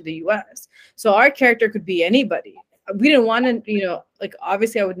come to the US. So our character could be anybody. We didn't want to, you know, like,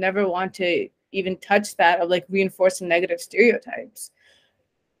 obviously I would never want to even touch that of like reinforcing negative stereotypes.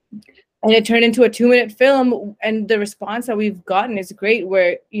 And it turned into a 2-minute film, and the response that we've gotten is great,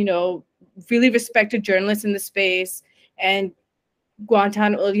 where, you know, really respected journalists in the space, and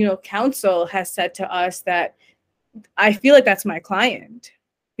Guantanamo, you know, counsel has said to us that I feel like that's my client,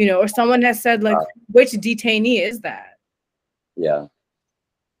 you know, or someone has said like, which detainee is that? Yeah.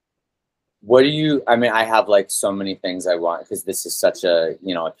 What do you, I mean, I have like so many things I want, because this is such a,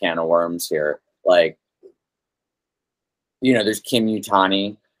 you know, a can of worms here. Like, you know, there's Kim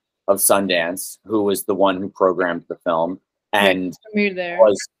Yutani of Sundance, who was the one who programmed the film, and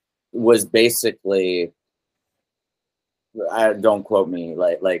was basically, don't quote me,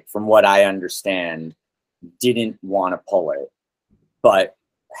 like from what I understand, didn't want to pull it, but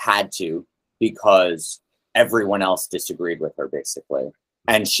had to because everyone else disagreed with her, basically.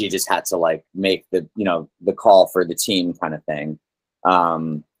 And she just had to like make the, you know, the call for the team kind of thing.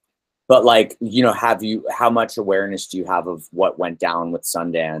 But like, you know, how much awareness do you have of what went down with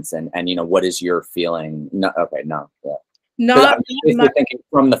Sundance, and you know, what is your feeling? No, okay, no, yeah. Not thinking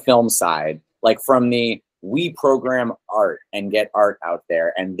from the film side, like from the, we program art and get art out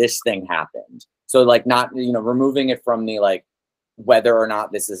there, and this thing happened. So like, not, you know, removing it from the like whether or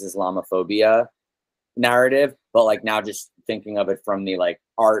not this is Islamophobia narrative, but like now just thinking of it from the like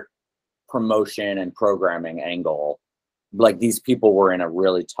art promotion and programming angle, like these people were in a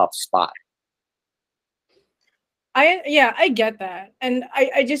really tough spot. I get that. And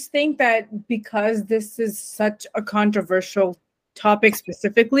I just think that because this is such a controversial topic,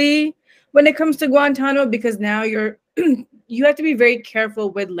 specifically when it comes to Guantanamo, because now you have to be very careful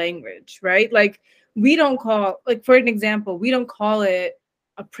with language, right? Like, we don't call, like, for an example, we don't call it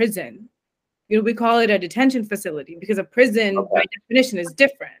a prison. You know, we call it a detention facility, because a prison by definition is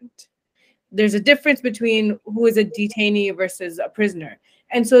different. There's a difference between who is a detainee versus a prisoner.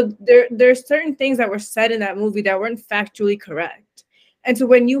 And so there's certain things that were said in that movie that weren't factually correct. And so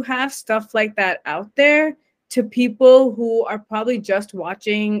when you have stuff like that out there to people who are probably just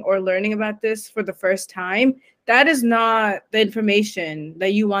watching or learning about this for the first time, that is not the information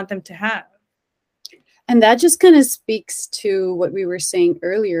that you want them to have. And that just kind of speaks to what we were saying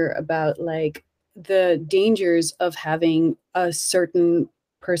earlier about like the dangers of having a certain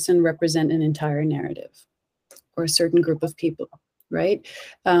person represent an entire narrative or a certain group of people, right?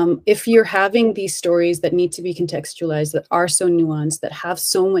 If you're having these stories that need to be contextualized, that are so nuanced, that have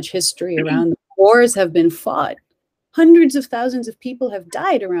so much history around them, wars have been fought, hundreds of thousands of people have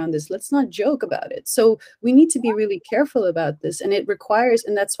died around this. Let's not joke about it. So we need to be really careful about this. And it requires,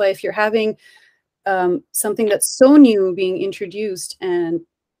 and that's why if you're having something that's so new being introduced and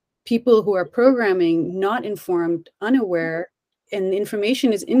people who are programming not informed, unaware, and the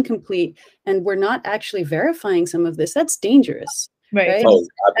information is incomplete, and we're not actually verifying some of this, that's dangerous. Right? Oh,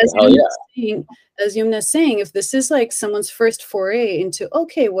 as Yumna's saying, if this is like someone's first foray into,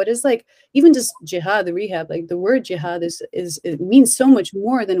 okay, what is like, even just jihad, the rehab, like the word jihad is it means so much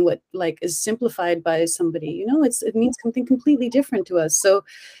more than what like is simplified by somebody, you know, it means something completely different to us. So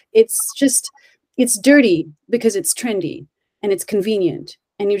it's dirty because it's trendy and it's convenient.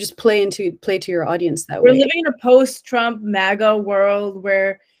 And you just play to your audience that way. We're living in a post-Trump MAGA world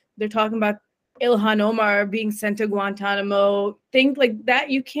where they're talking about Ilhan Omar being sent to Guantanamo, things like that.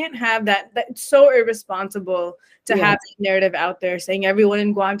 You can't have that. That's so irresponsible to have that narrative out there saying everyone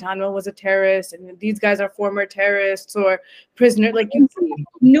in Guantanamo was a terrorist and these guys are former terrorists or prisoner. Like,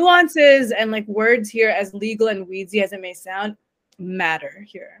 nuances and like words here, as legal and weedsy as it may sound, matter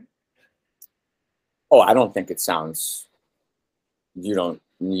here. Oh, I don't think it sounds, you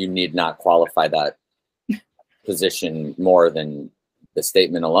need not qualify that position more than the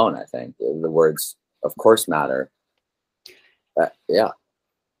statement alone. I think the words, of course, matter.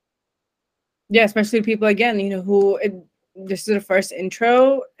 Yeah, especially people, again, who this is the first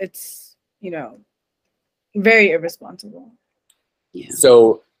intro. It's, very irresponsible. Yeah.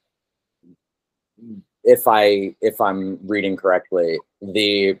 So if I'm reading correctly,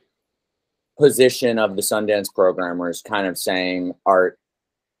 the position of the Sundance programmers kind of saying art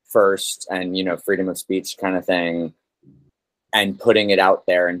first and, freedom of speech kind of thing, and putting it out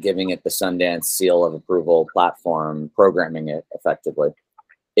there and giving it the Sundance seal of approval platform, programming it effectively,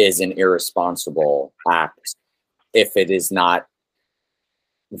 is an irresponsible act if it is not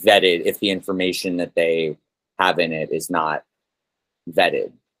vetted, if the information that they have in it is not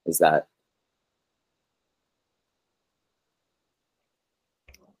vetted. Is that?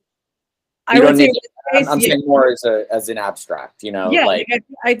 I'm saying more as an abstract, Yeah, like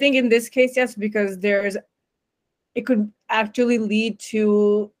I think in this case, yes, because it could actually lead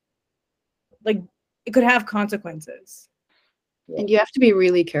to, like, it could have consequences. And you have to be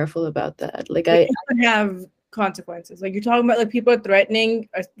really careful about that. Like, it could have consequences. Like, you're talking about, like, people are threatening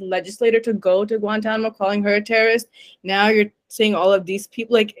a legislator to go to Guantanamo, calling her a terrorist. Now you're saying all of these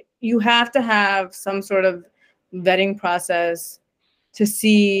people, like, you have to have some sort of vetting process to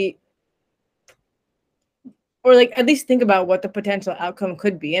see, or like at least think about what the potential outcome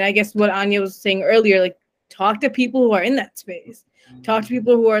could be. And I guess what Anya was saying earlier, like, talk to people who are in that space. Talk to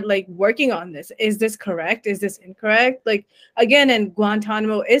people who are like working on this. Is this correct? Is this incorrect? Like, again, and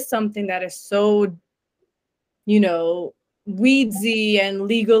Guantanamo is something that is so, weedsy and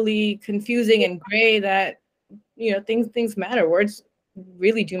legally confusing and gray that, things matter. Words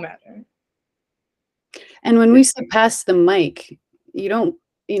really do matter. And when we say pass the mic, you don't,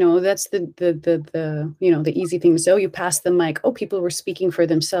 that's the easy thing to say. Oh, you pass the mic. Oh, people were speaking for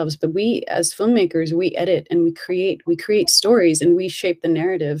themselves. But we, as filmmakers, we edit and we create stories and we shape the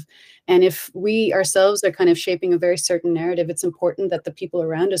narrative. And if we ourselves are kind of shaping a very certain narrative, it's important that the people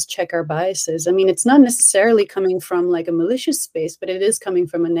around us check our biases. I mean, it's not necessarily coming from like a malicious space, but it is coming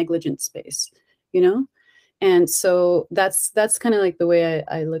from a negligent space, And so that's kind of like the way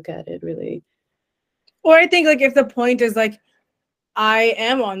I look at it, really. Or I think, like, if the point is like, I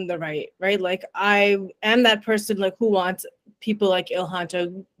am on the right? Like, I am that person, like, who wants people like Ilhan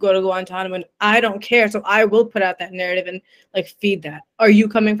to go to Guantanamo, and I don't care. So I will put out that narrative and like feed that. Are you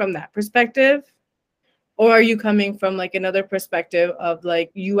coming from that perspective? Or are you coming from like another perspective of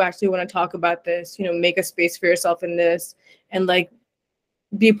like, you actually want to talk about this, make a space for yourself in this and like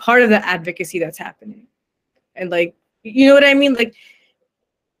be part of the advocacy that's happening? And like, you know what I mean? Like,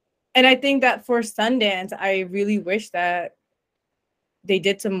 and I think that for Sundance, I really wish that they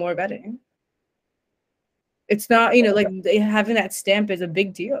did some more vetting. It's not, like, having that stamp is a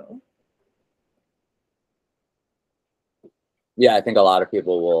big deal. Yeah, I think a lot of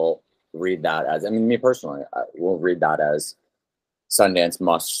people will read that as, I mean, me personally, I will read that as Sundance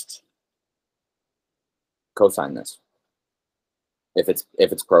must co-sign this. If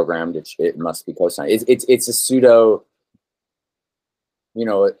it's programmed, it must be co-signed. It's a pseudo,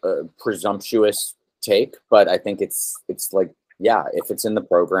 a presumptuous take, but I think it's like, yeah, if it's in the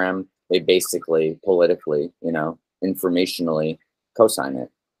program, they basically politically, informationally co-sign it.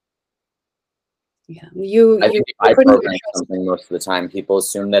 Yeah, I think if I program something, most of the time people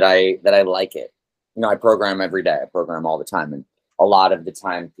assume that I like it. I program every day. I program all the time, and a lot of the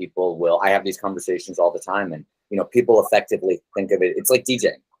time people will. I have these conversations all the time, and people effectively think of it. It's like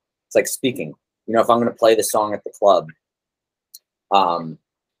DJing. It's like speaking. If I'm going to play the song at the club,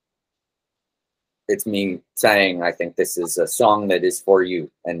 it's me saying, I think this is a song that is for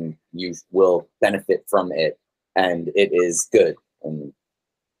you and you will benefit from it and it is good. And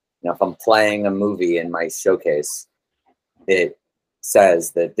if I'm playing a movie in my showcase, it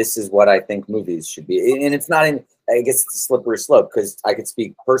says that this is what I think movies should be. And it's not in, I guess it's a slippery slope because I could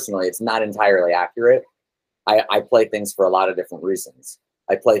speak personally, it's not entirely accurate. I play things for a lot of different reasons.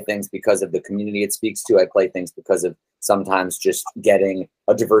 I play things because of the community it speaks to. I play things because of sometimes just getting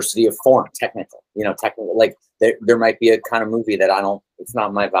a diversity of form, technical, like there might be a kind of movie that it's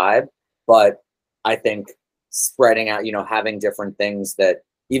not my vibe, but I think spreading out, having different things that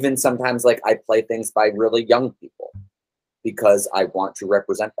even sometimes, like, I play things by really young people because I want to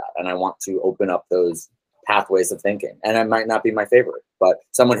represent that and I want to open up those pathways of thinking. And it might not be my favorite, but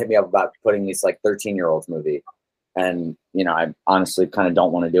someone hit me up about putting these like 13-year-olds movie. And, you know, I honestly kind of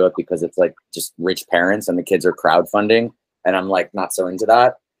don't want to do it because it's like just rich parents and the kids are crowdfunding. And I'm like, not so into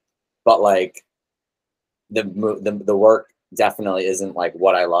that. But like the work definitely isn't like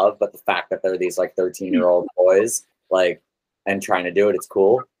what I love, but the fact that they're these like 13-year-old boys, like, and trying to do it, it's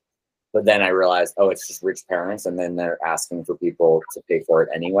cool. But then I realized, oh, it's just rich parents. And then they're asking for people to pay for it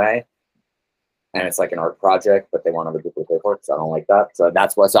anyway. And it's like an art project, but they want other people to pay for it. So I don't like that. So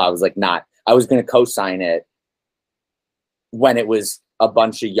that's what, so I was like, I was going to co-sign it when it was a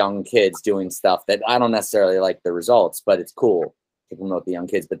bunch of young kids doing stuff that I don't necessarily like the results, but it's cool to promote the young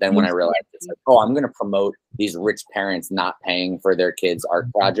kids. But then when I realized it's like, oh, I'm going to promote these rich parents not paying for their kids'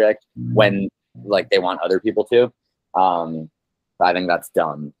 art project when like they want other people to, I think that's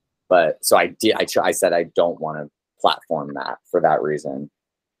dumb. But so I said, I don't want to platform that for that reason.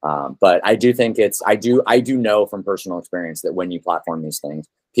 But I do think I do know from personal experience that when you platform these things,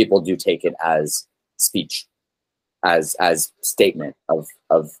 people do take it as speech, as statement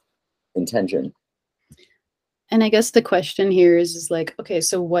of intention. And I guess the question here is like, okay,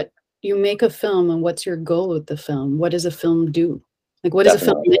 so what you make a film and what's your goal with the film? What does a film do? Like, what is a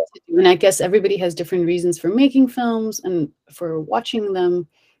film meant to do? And I guess everybody has different reasons for making films and for watching them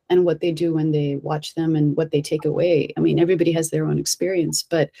and what they do when they watch them and what they take away. I mean, everybody has their own experience,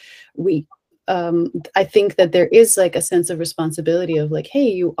 but I think that there is like a sense of responsibility of like, hey,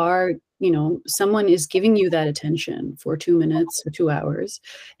 you are, you know, someone is giving you that attention for 2 minutes or 2 hours.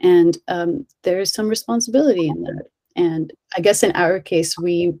 And there's some responsibility in that. And I guess in our case,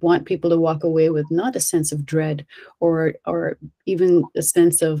 we want people to walk away with not a sense of dread or even a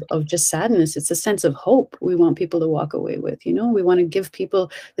sense of just sadness. It's a sense of hope we want people to walk away with. You know, we want to give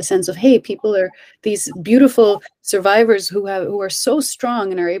people the sense of, hey, people are these beautiful survivors who are so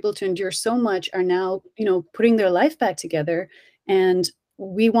strong and are able to endure so much are now, you know, putting their life back together. And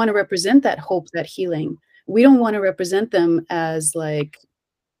we want to represent that hope, that healing. We don't want to represent them as like,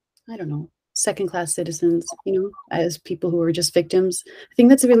 I don't know, second-class citizens, you know, as people who are just victims. I think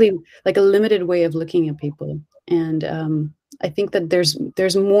that's really like a limited way of looking at people. And I think that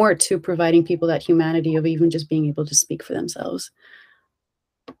there's more to providing people that humanity of even just being able to speak for themselves.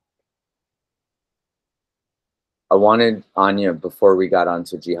 I wanted, Anya, before we got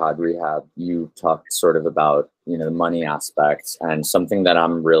onto Jihad Rehab, you talked sort of about, you know, the money aspects, and something that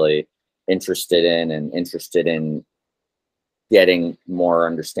I'm really interested in getting more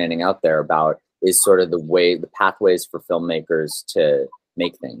understanding out there about is sort of the pathways for filmmakers to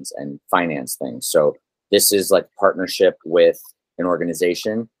make things and finance things. So this is like a partnership with an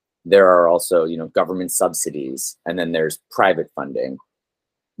organization. There are also, you know, government subsidies, and then there's private funding.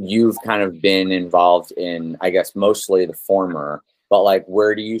 You've kind of been involved in, I guess, mostly the former, but like,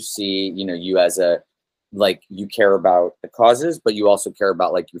 where do you see, you know, you as you care about the causes, but you also care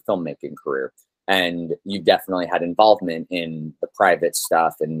about like your filmmaking career. And you definitely had involvement in the private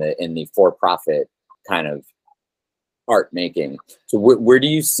stuff and in the for-profit kind of art making. So where do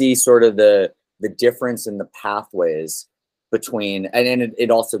you see sort of the difference in the pathways between, and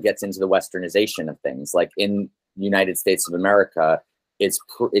it also gets into the westernization of things, like in the United States of America, it's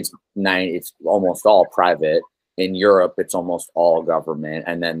almost all private. In Europe, it's almost all government,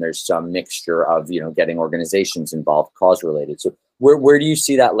 and then there's some mixture of, you know, getting organizations involved, cause related. So where do you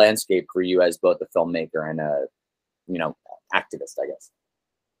see that landscape for you as both a filmmaker and a, you know, activist, I guess?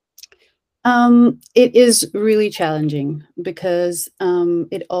 It is really challenging because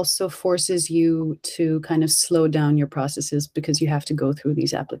it also forces you to kind of slow down your processes, because you have to go through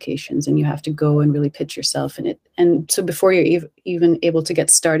these applications and you have to go and really pitch yourself in it. And so before you're even able to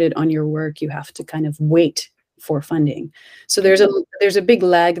get started on your work, you have to kind of wait for funding. So there's a big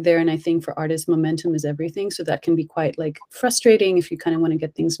lag there, and I think for artists, momentum is everything. So that can be quite like frustrating if you kind of want to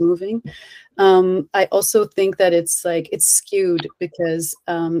get things moving. I also think that it's skewed because,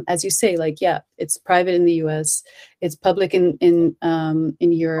 as you say, like, yeah, it's private in the US, it's public in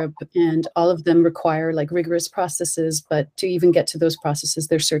Europe, and all of them require like rigorous processes. But to even get to those processes,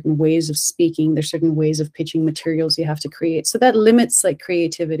 there's certain ways of speaking, there's certain ways of pitching materials you have to create. So that limits like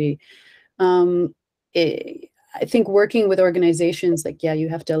creativity. I think working with organizations, like, yeah, you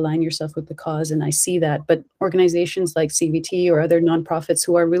have to align yourself with the cause, and I see that. But organizations like CVT or other nonprofits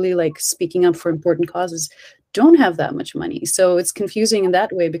who are really like speaking up for important causes don't have that much money. So it's confusing in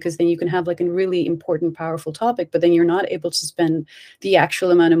that way, because then you can have like a really important, powerful topic, but then you're not able to spend the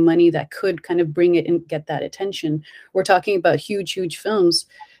actual amount of money that could kind of bring it and get that attention. We're talking about huge, huge films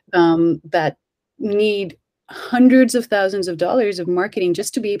that need hundreds of thousands of dollars of marketing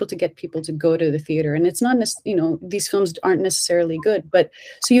just to be able to get people to go to the theater. And it's not, you know, these films aren't necessarily good, but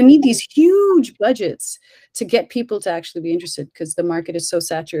so you need these huge budgets to get people to actually be interested because the market is so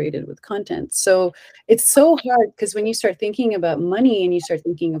saturated with content. So it's so hard because when you start thinking about money and you start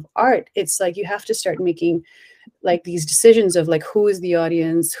thinking of art, it's like you have to start making like these decisions of like, who is the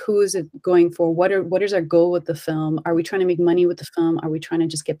audience, who is it going for, what is our goal with the film, are we trying to make money with the film, are we trying to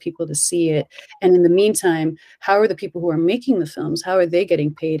just get people to see it, and in the meantime, how are the people who are making the films, how are they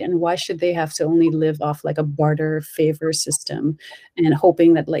getting paid, and why should they have to only live off like a barter favor system and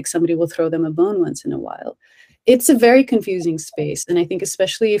hoping that like somebody will throw them a bone once in a while. It's a very confusing space, and I think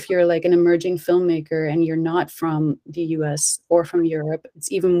especially if you're like an emerging filmmaker and you're not from the US or from Europe,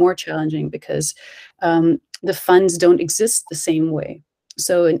 it's even more challenging because the funds don't exist the same way.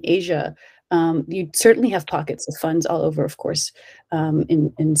 So in Asia, you certainly have pockets of funds all over, of course,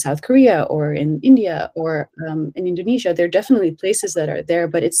 in South Korea or in India or in Indonesia. There are definitely places that are there,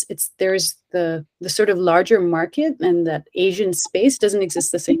 but there's the sort of larger market, and that Asian space doesn't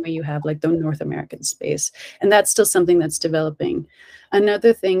exist the same way you have like the North American space, and that's still something that's developing.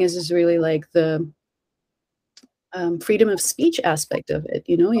 Another thing is really like the freedom of speech aspect of it.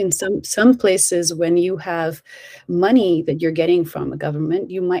 You know, in some places, when you have money that you're getting from a government,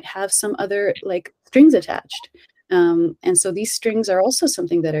 you might have some other like strings attached. And so these strings are also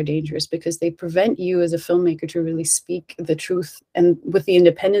something that are dangerous because they prevent you as a filmmaker to really speak the truth and with the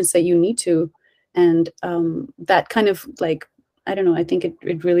independence that you need to. And that kind of like, I don't know, I think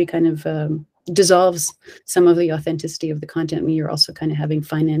it really kind of dissolves some of the authenticity of the content when you're also kind of having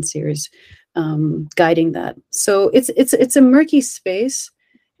financiers guiding that. So it's a murky space,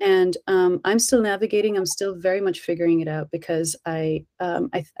 and I'm still navigating. I'm still very much figuring it out because I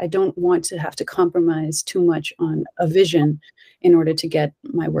don't want to have to compromise too much on a vision in order to get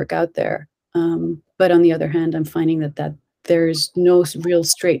my work out there. But on the other hand, I'm finding that there's no real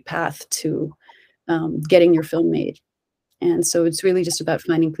straight path to getting your film made. And so it's really just about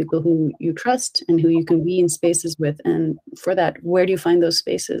finding people who you trust and who you can be in spaces with. And for that, where do you find those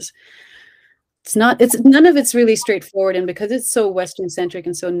spaces? None of it's really straightforward. And because it's so Western centric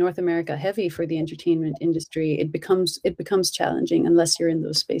and so North America heavy for the entertainment industry, it becomes challenging unless you're in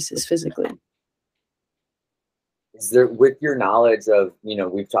those spaces physically. Is there, with your knowledge of, you know,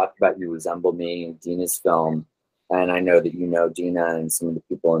 we've talked about You Resemble Me and Dina's film, and I know that you know Dina and some of the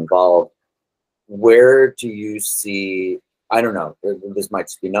people involved, where do you see, I don't know, this might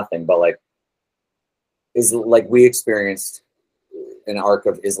just be nothing, but like, is like we experienced an arc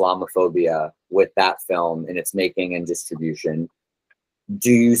of Islamophobia with that film in its making and distribution.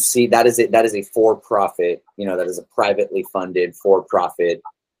 Do you see that is it? That is a for-profit, you know, that is a privately funded for-profit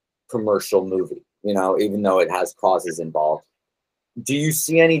commercial movie, you know, even though it has causes involved. Do you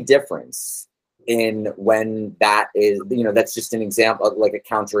see any difference in when that is, you know, that's just an example, like a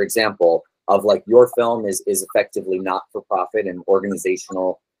counter example of like your film is effectively not for profit and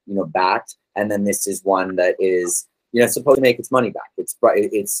organizational, you know, backed, and then this is one that is, you know, supposed to make its money back. It's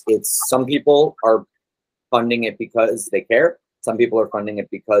some people are funding it because they care. Some people are funding it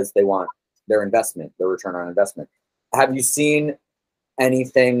because they want their investment, their return on investment. Have you seen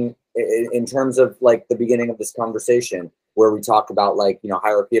anything in terms of like the beginning of this conversation where we talk about like, you know,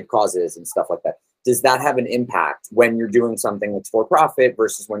 hierarchy of causes and stuff like that? Does that have an impact when you're doing something that's for profit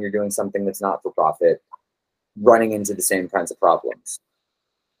versus when you're doing something that's not for profit, running into the same kinds of problems?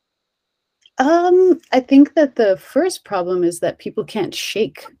 I think that the first problem is that people can't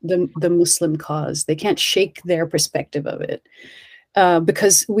shake the Muslim cause. They can't shake their perspective of it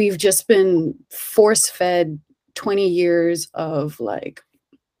because we've just been force-fed 20 years of like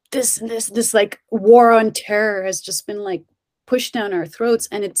this like war on terror has just been like pushed down our throats,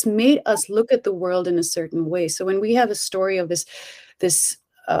 and it's made us look at the world in a certain way. So when we have a story of this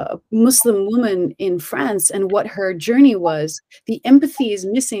Muslim woman in France and what her journey was, the empathy is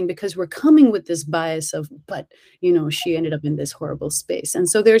missing because we're coming with this bias of, but, you know, she ended up in this horrible space. And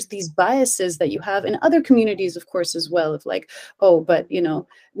so there's these biases that you have in other communities, of course, as well, of like, oh, but, you know,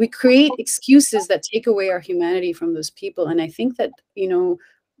 we create excuses that take away our humanity from those people. And I think that, you know,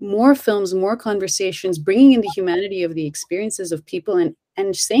 more films, more conversations, bringing in the humanity of the experiences of people and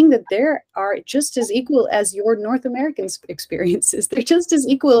saying that they are just as equal as your North American experiences. They're just as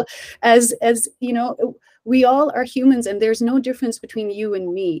equal as, you know, we all are humans and there's no difference between you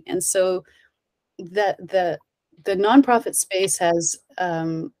and me. And so the nonprofit space has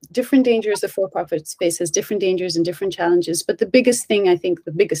different dangers. The for-profit space has different dangers and different challenges. But the biggest thing, I think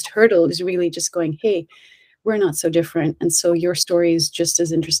the biggest hurdle is really just going, hey, we're not so different. And so your story is just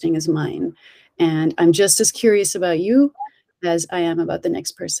as interesting as mine. And I'm just as curious about you as I am about the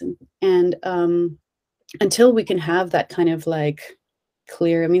next person. And until we can have that kind of like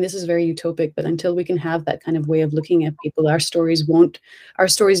clear, I mean, this is very utopic, but until we can have that kind of way of looking at people, our stories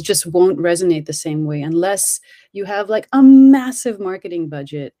just won't resonate the same way, unless you have like a massive marketing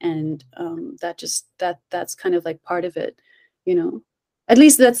budget. And that's kind of like part of it, you know. At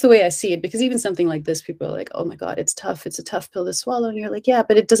least that's the way I see it, because even something like this, people are like, oh my God, it's tough. It's a tough pill to swallow. And you're like, yeah,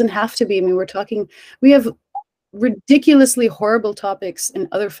 but it doesn't have to be. I mean, we have ridiculously horrible topics in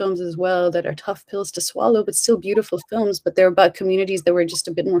other films as well that are tough pills to swallow, but still beautiful films, but they're about communities that we're just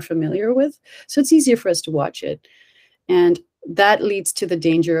a bit more familiar with. So it's easier for us to watch it. And that leads to the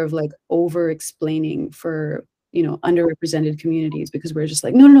danger of like over explaining for, you know, underrepresented communities, because we're just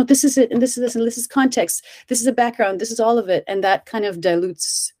like, no, no, no, this is it, and this is this, and this is context, this is a background, this is all of it. And that kind of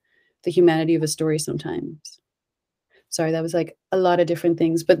dilutes the humanity of a story sometimes. Sorry, that was like a lot of different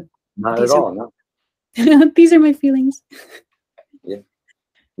things, but Not at all, no. these are my feelings. Yeah.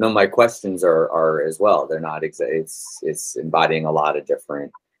 No, my questions are as well. They're not it's embodying a lot of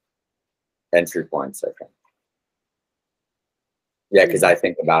different entry points, I think. Yeah, because I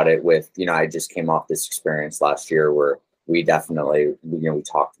think about it with, you know, I just came off this experience last year where we definitely, you know, we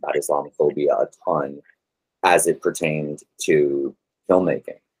talked about Islamophobia a ton as it pertained to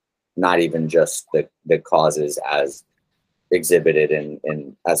filmmaking, not even just the causes as exhibited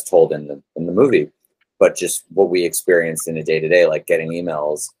and as told in the movie, but just what we experienced in a day-to-day, like getting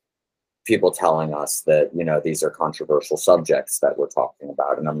emails, people telling us that, you know, these are controversial subjects that we're talking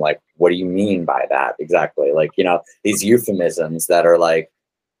about. And I'm like, what do you mean by that exactly? Like, you know, these euphemisms that are like,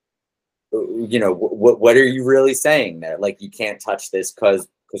 you know, what are you really saying there? Like, you can't touch this because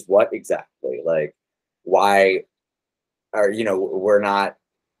what exactly? Like, why are, you know, we're not,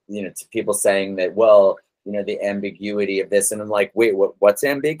 you know, to people saying that, well, you know, the ambiguity of this. And I'm like, wait, what's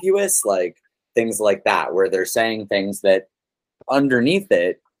ambiguous? Like things like that, where they're saying things that underneath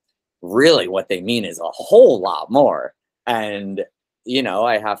it, really what they mean is a whole lot more. And, you know,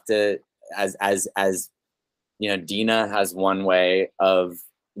 I have to, as you know, Dina has one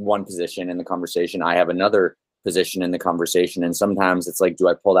position in the conversation. I have another position in the conversation. And sometimes it's like, do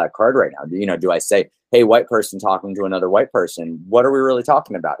I pull that card right now? You know, do I say, hey, white person talking to another white person, what are we really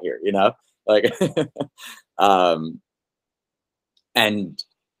talking about here? You know, like, and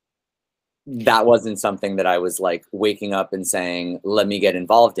that wasn't something that I was like waking up and saying, let me get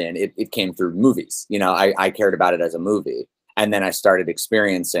involved in. It came through movies. You know, I cared about it as a movie. And then I started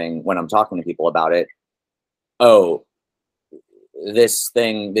experiencing, when I'm talking to people about it, oh, this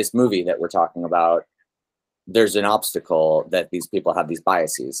movie that we're talking about, there's an obstacle that these people have, these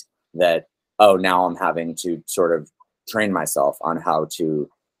biases that, oh, now I'm having to sort of train myself on how to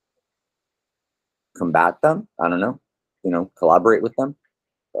combat them. I don't know, you know, collaborate with them.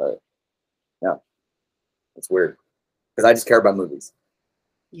 But yeah, it's weird because I just care about movies.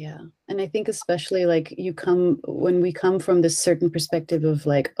 Yeah. And I think especially like when we come from this certain perspective of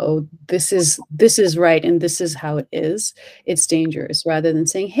like, oh, this is right and this is how it is, it's dangerous, rather than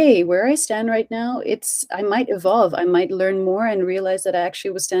saying, hey, where I stand right now, I might evolve, I might learn more and realize that I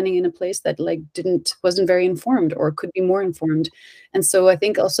actually was standing in a place that like wasn't very informed or could be more informed. And so I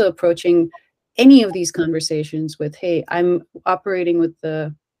think also approaching any of these conversations with, hey, I'm operating with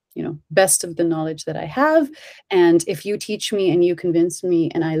the, you know, best of the knowledge that I have. And if you teach me and you convince me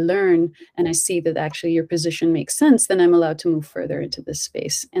and I learn and I see that actually your position makes sense, then I'm allowed to move further into this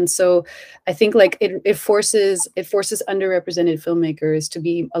space. And so I think like it forces underrepresented filmmakers to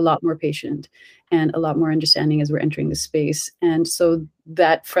be a lot more patient and a lot more understanding as we're entering the space. And so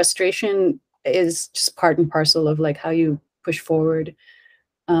that frustration is just part and parcel of like how you push forward.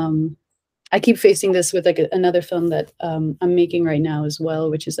 I keep facing this with like another film that I'm making right now as well,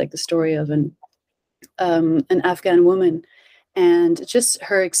 which is like the story of an Afghan woman and just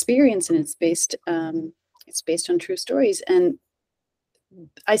her experience, and it's based on true stories. And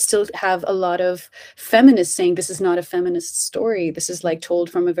I still have a lot of feminists saying this is not a feminist story. This is like told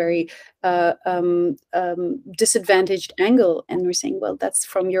from a very disadvantaged angle. And we're saying, well, that's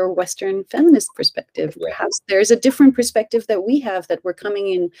from your Western feminist perspective. Perhaps there's a different perspective that we have that we're coming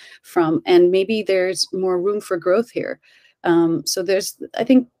in from, and maybe there's more room for growth here. So I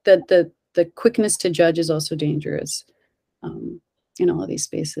think that the quickness to judge is also dangerous in all of these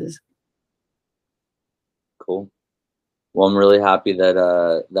spaces. Cool. Well, I'm really happy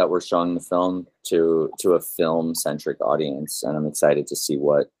that that we're showing the film to a film-centric audience, and I'm excited to see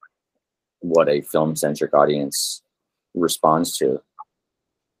what a film-centric audience responds to.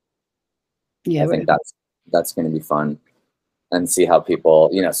 Yeah, I think that's going to be fun, and see how people,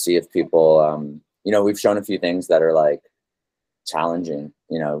 you know, see if people, you know, we've shown a few things that are like challenging,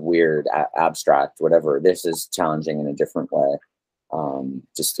 you know, weird, abstract, whatever. This is challenging in a different way,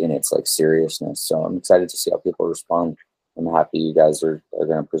 just in its like seriousness. So I'm excited to see how people respond. I'm happy you guys are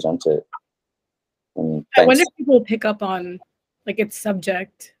going to present it. And I wonder if people will pick up on like its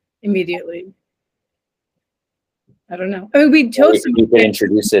subject immediately. I don't know. I mean, we chose we could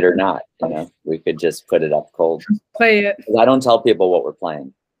introduce it or not. You know, we could just put it up cold. Play it. I don't tell people what we're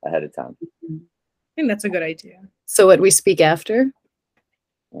playing ahead of time. I think that's a good idea. So what, we speak after?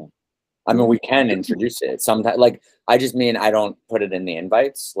 Yeah. I mean, we can introduce it sometimes. Like, I just mean I don't put it in the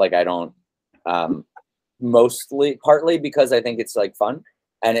invites. Like, I don't. Partly because I think it's like fun,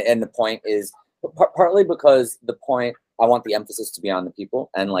 and the point is partly because the point, I want the emphasis to be on the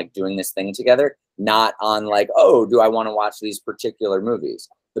people and like doing this thing together, not on like, oh, do I want to watch these particular movies?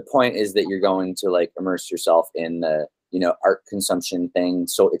 The point is that you're going to like immerse yourself in the, you know, art consumption thing.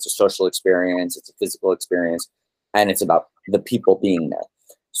 So it's a social experience, it's a physical experience, and it's about the people being there.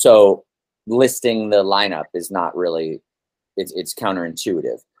 So listing the lineup is not really, it's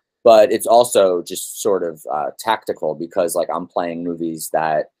counterintuitive, but it's also just sort of tactical, because like I'm playing movies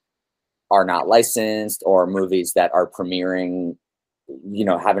that are not licensed or movies that are premiering, you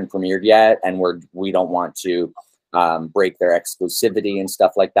know, haven't premiered yet, and we don't want to break their exclusivity and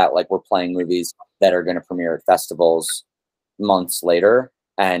stuff like that. Like, we're playing movies that are going to premiere at festivals months later,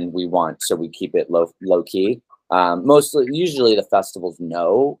 and we keep it low key. Usually the festivals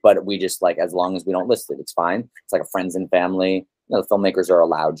know, but we just like, as long as we don't list it, it's fine. It's like a friends and family. You know, the filmmakers are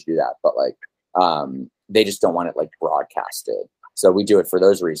allowed to do that, but like they just don't want it like broadcasted. So we do it for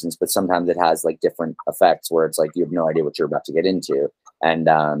those reasons, but sometimes it has like different effects where it's like you have no idea what you're about to get into. And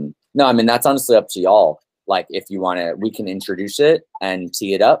no, I mean, that's honestly up to y'all. Like, if you want to, we can introduce it and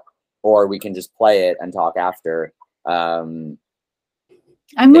tee it up, or we can just play it and talk after. I'm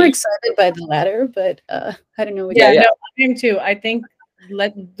more excited by the latter, but I don't know. Yeah, no, I am too. I think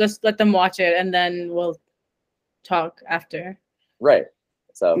just let them watch it, and then we'll talk after. Right.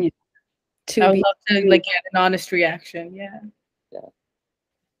 So I would love to like get an honest reaction. Yeah.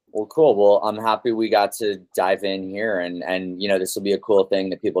 Well, cool. Well, I'm happy we got to dive in here, and you know, this will be a cool thing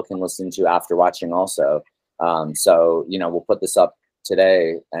that people can listen to after watching also. So, you know, we'll put this up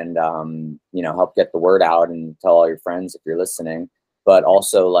today and, you know, help get the word out and tell all your friends if you're listening. But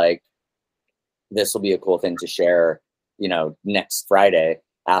also, like, this will be a cool thing to share, you know, next Friday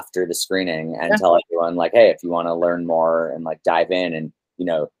after the screening, and tell everyone like, hey, if you want to learn more and like dive in, and, you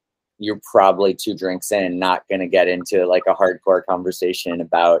know, you're probably 2 drinks in, not going to get into like a hardcore conversation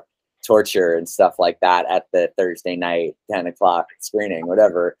about torture and stuff like that at the Thursday night, 10 o'clock screening,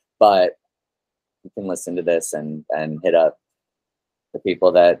 whatever. But you can listen to this and hit up the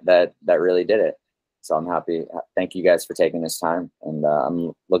people that really did it. So I'm happy. Thank you guys for taking this time. And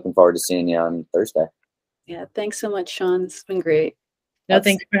I'm looking forward to seeing you on Thursday. Yeah. Thanks so much, Sean. It's been great. No,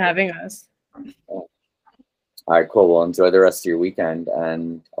 thank you for having us. Yeah. All right, cool. Well, enjoy the rest of your weekend,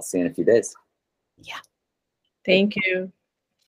 and I'll see you in a few days. Yeah. Thank you.